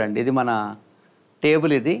 ఇది చూడండి, ఇది మన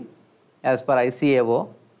టేబుల్. ఇది as per ICAO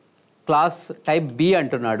clause type B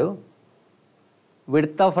అంటున్నాడు.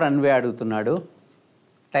 విడ్త్ ఆఫ్ రన్వే అడుగుతున్నాడు.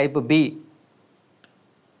 Type B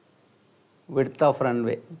width of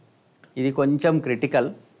runway, ఇది కొంచెం critical.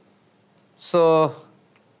 So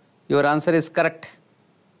your answer is correct.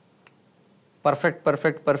 Perfect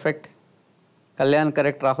perfect perfect. Kalyan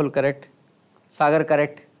correct, Rahul correct, Sagar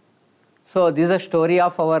correct. So this a story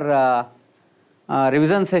of our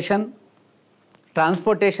revision session.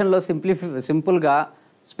 ట్రాన్స్పోర్టేషన్లో సింపుల్గా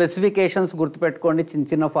specifications గుర్తుపెట్టుకోండి, చిన్న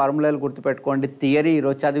చిన్న ఫార్ములాలు గుర్తుపెట్టుకోండి. Theory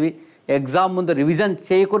ఈరోజు చదివి ఎగ్జామ్ ముందు రివిజన్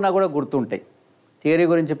చేయకున్నా కూడా గుర్తుంటాయి. థియరీ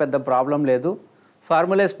గురించి పెద్ద ప్రాబ్లం లేదు.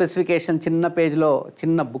 ఫార్ములా స్పెసిఫికేషన్ చిన్న పేజ్లో,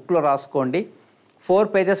 చిన్న బుక్లో రాసుకోండి. 4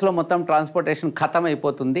 పేజెస్లో మొత్తం ట్రాన్స్పోర్టేషన్ ఖతం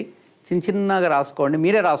అయిపోతుంది. చిన్న చిన్నగా రాసుకోండి,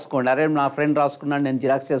 మీరే రాసుకోండి. అరే నా ఫ్రెండ్ రాసుకున్నాడు, నేను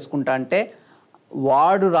జిరాక్స్ చేసుకుంటా అంటే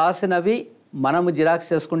వాడు రాసినవి మనము జిరాక్స్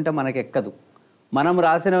చేసుకుంటే మనకు ఎక్కదు. మనం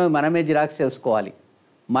రాసినవి మనమే జిరాక్స్ చేసుకోవాలి,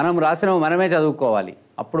 మనం రాసినవి మనమే చదువుకోవాలి.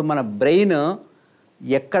 అప్పుడు మన బ్రెయిన్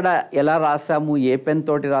ఎక్కడ ఎలా రాసాము, ఏ పెన్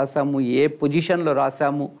తోటి రాసాము, ఏ పొజిషన్లో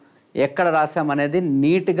రాసాము, ఎక్కడ రాసాము అనేది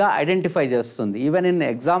నీట్గా ఐడెంటిఫై చేస్తుంది. ఈవెన్ ఇన్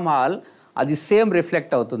ఎగ్జామ్ హాల్ అది సేమ్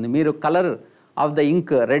రిఫ్లెక్ట్ అవుతుంది. మీరు colour of the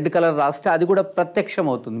ink red colour రాస్తే అది కూడా ప్రత్యక్షం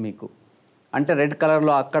అవుతుంది మీకు. అంటే రెడ్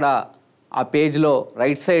కలర్లో అక్కడ ఆ పేజ్లో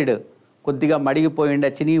రైట్ సైడ్ కొద్దిగా మడిగిపోయిండే,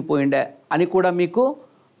 చినిగిపోయిండే అని కూడా మీకు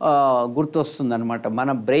గుర్తొస్తుంది అనమాట.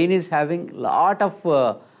 మన brain is having lot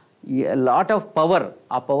of power.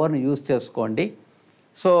 ఆ పవర్ని యూజ్ చేసుకోండి.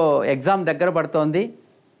 సో ఎగ్జామ్ దగ్గర పడుతోంది,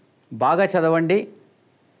 బాగా చదవండి,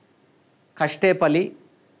 కష్టేపలి,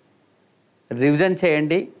 రివిజన్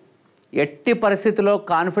చేయండి. ఎట్టి పరిస్థితుల్లో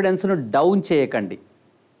కాన్ఫిడెన్స్ను డౌన్ చేయకండి.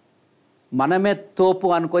 మనమే తోపు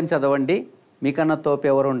అనుకొని చదవండి. మీకన్నా తోపు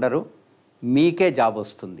ఎవరు ఉండరు, మీకే జాబ్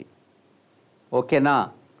వస్తుంది. ఓకేనా?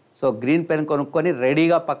 సో గ్రీన్ పెన్ కొనుక్కొని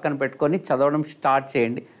రెడీగా పక్కన పెట్టుకొని చదవడం స్టార్ట్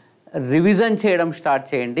చేయండి, రివిజన్ చేయడం స్టార్ట్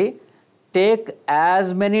చేయండి. Take as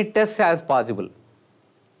many tests as possible.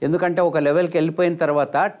 ఎందుకంటే ఒక లెవెల్కి వెళ్ళిపోయిన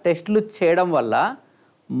తర్వాత టెస్టులు చేయడం వల్ల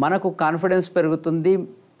మనకు కాన్ఫిడెన్స్ పెరుగుతుంది,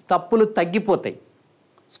 తప్పులు తగ్గిపోతాయి,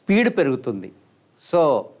 స్పీడ్ పెరుగుతుంది. So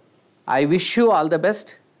I wish you all the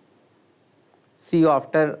best. See you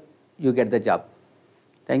after you get the job.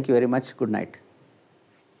 Thank you very much. Good night.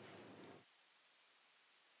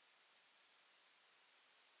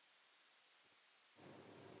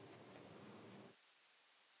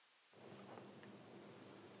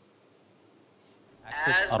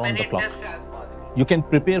 Around the clock. You can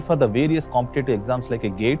prepare for the various competitive exams like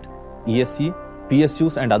a GATE, ESC,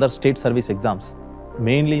 PSUs and other state service exams,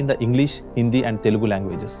 mainly in the English, Hindi and Telugu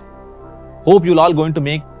languages. Hope you'll all going to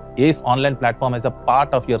make ACE online platform as a part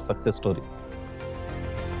of your success story.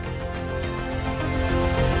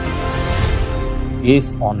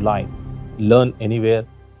 ACE Online. Learn anywhere,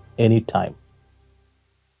 anytime.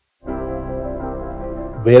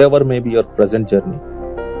 Wherever may be your present journey,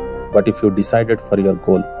 but if you decided for your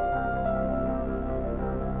goal,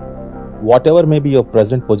 whatever may be your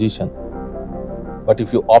present position, but if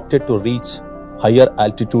you opted to reach higher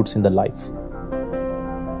altitudes in the life,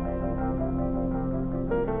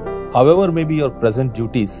 however may be your present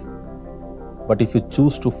duties, but if you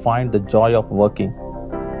choose to find the joy of working,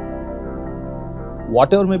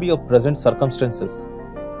 whatever may be your present circumstances,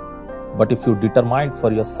 but if you determine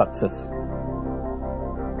for your success.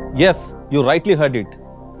 Yes, you rightly heard it.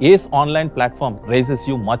 ACE online platform raises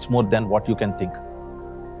you much more than what you can think.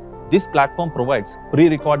 This platform provides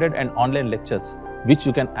pre-recorded and online lectures which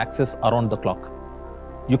you can access around the clock.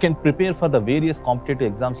 You can prepare for the various competitive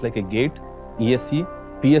exams like a GATE, ESC,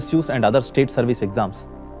 PSUs and other state service exams,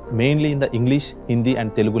 mainly in the English, Hindi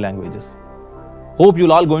and Telugu languages. Hope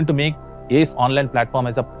you'll all going to make ACE online platform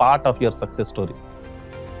as a part of your success story.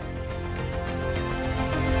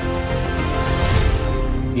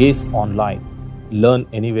 ACE Online. Learn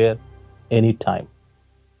anywhere, anytime.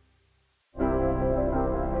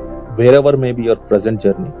 Wherever may be your present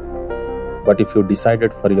journey, but if you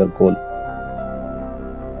decided for your goal,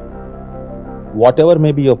 whatever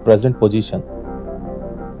may be your present position,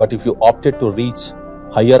 but if you opted to reach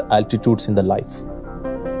higher altitudes in the life,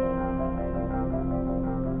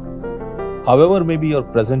 however may be your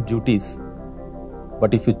present duties,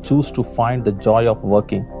 but if you choose to find the joy of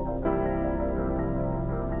working,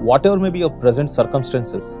 whatever may be your present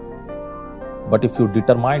circumstances, but if you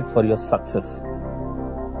determine for your success.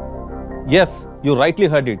 Yes, you rightly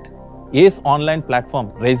heard it. ACE online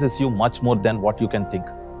platform raises you much more than what you can think.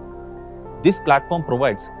 This platform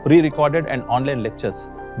provides pre-recorded and online lectures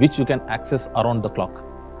which you can access around the clock.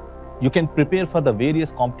 You can prepare for the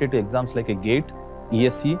various competitive exams like a GATE,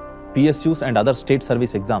 ESC, PSUs and other state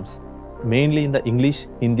service exams, mainly in the English,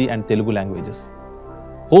 Hindi and Telugu languages.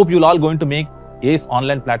 Hope you'll all going to make ACE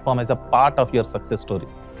online platform as a part of your success story.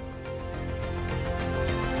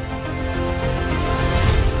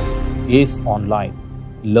 ACE Online.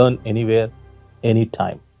 Learn anywhere,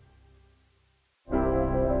 anytime.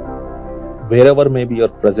 Wherever may be your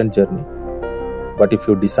present journey, but if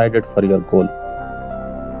you decided for your goal,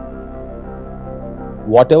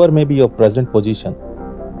 whatever may be your present position,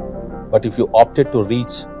 but if you opted to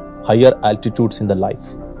reach higher altitudes in the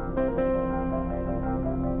life,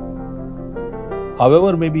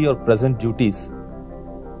 however may be your present duties,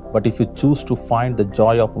 but if you choose to find the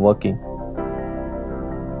joy of working,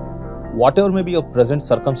 whatever may be your present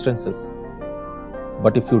circumstances,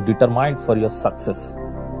 but if you determine for your success.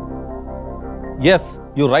 Yes,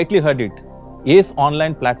 you rightly heard it. ACE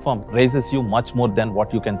online platform raises you much more than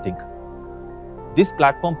what you can think. This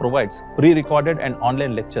platform provides pre-recorded and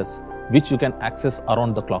online lectures which you can access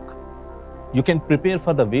around the clock. You can prepare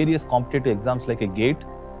for the various competitive exams like a GATE,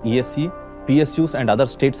 ESC, PSUs and other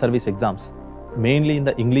state service exams, mainly in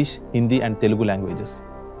the English, Hindi and Telugu languages.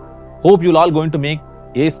 Hope you'll all going to make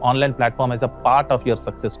ACE online platform as a part of your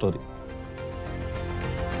success story.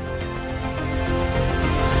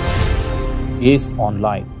 ACE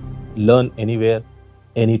Online. Learn anywhere,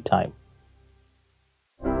 anytime.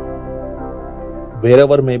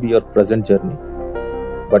 Wherever may be your present journey,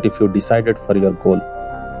 but if you decided for your goal,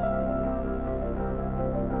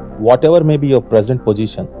 whatever may be your present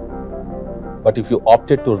position, but if you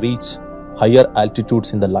opted to reach higher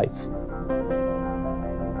altitudes in the life,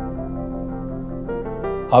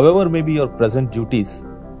 however may be your present duties,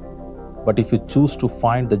 but if you choose to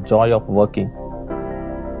find the joy of working,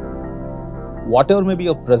 whatever may be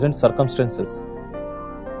your present circumstances,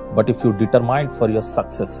 but if you determine for your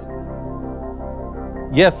success.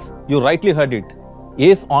 Yes, you rightly heard it.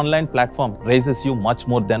 ACE online platform raises you much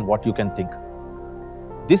more than what you can think.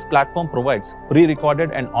 This platform provides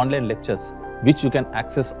pre-recorded and online lectures which you can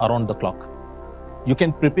access around the clock. You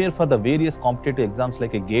can prepare for the various competitive exams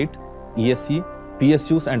like a GATE, ESC,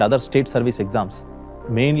 PSUs and other state service exams,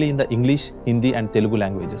 mainly in the English, Hindi and Telugu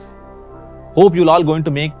languages. Hope you'll all going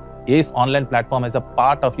to make ACE online platform as a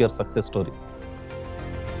part of your success story.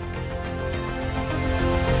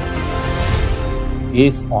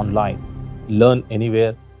 ACE Online. Learn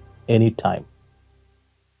anywhere, anytime.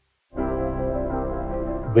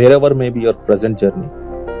 Wherever may be your present journey,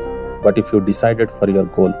 but if you decided for your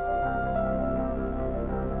goal,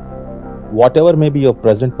 whatever may be your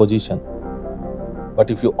present position, but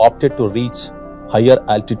if you opted to reach higher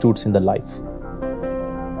altitudes in the life,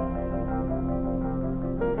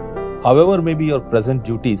 however may be your present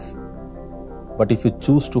duties, but if you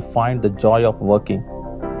choose to find the joy of working,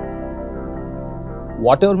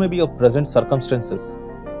 whatever may be your present circumstances,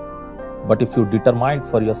 but if you determine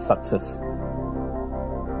for your success.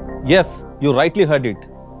 Yes, you rightly heard it.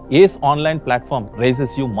 ACE online platform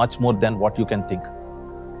raises you much more than what you can think.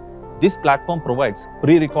 This platform provides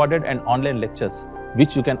pre-recorded and online lectures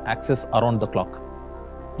which you can access around the clock.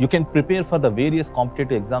 You can prepare for the various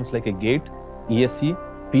competitive exams like a GATE, ESC,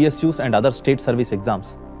 PSUs and other state service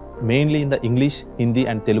exams, mainly in the English, Hindi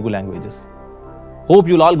and Telugu languages. Hope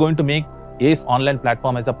you'll all going to make ACE online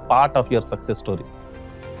platform as a part of your success story.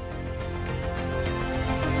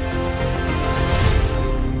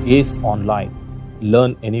 ACE Online.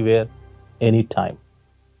 Learn anywhere, anytime.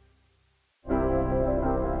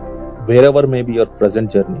 Wherever may be your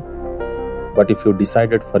present journey, but if you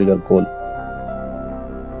decided for your goal,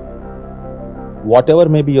 whatever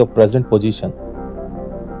may be your present position,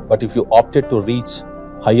 but if you opted to reach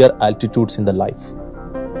higher altitudes in the life,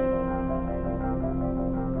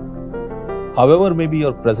 however may be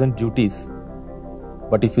your present duties,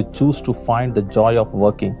 but if you choose to find the joy of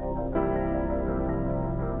working,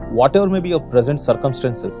 whatever may be your present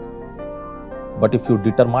circumstances, but if you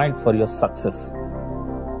determined for your success.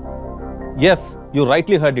 Yes, you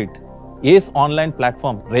rightly heard it. ACE online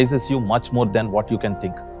platform raises you much more than what you can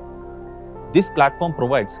think. This platform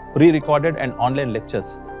provides pre-recorded and online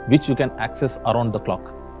lectures which you can access around the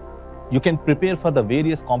clock. You can prepare for the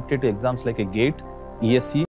various competitive exams like a GATE, ESE,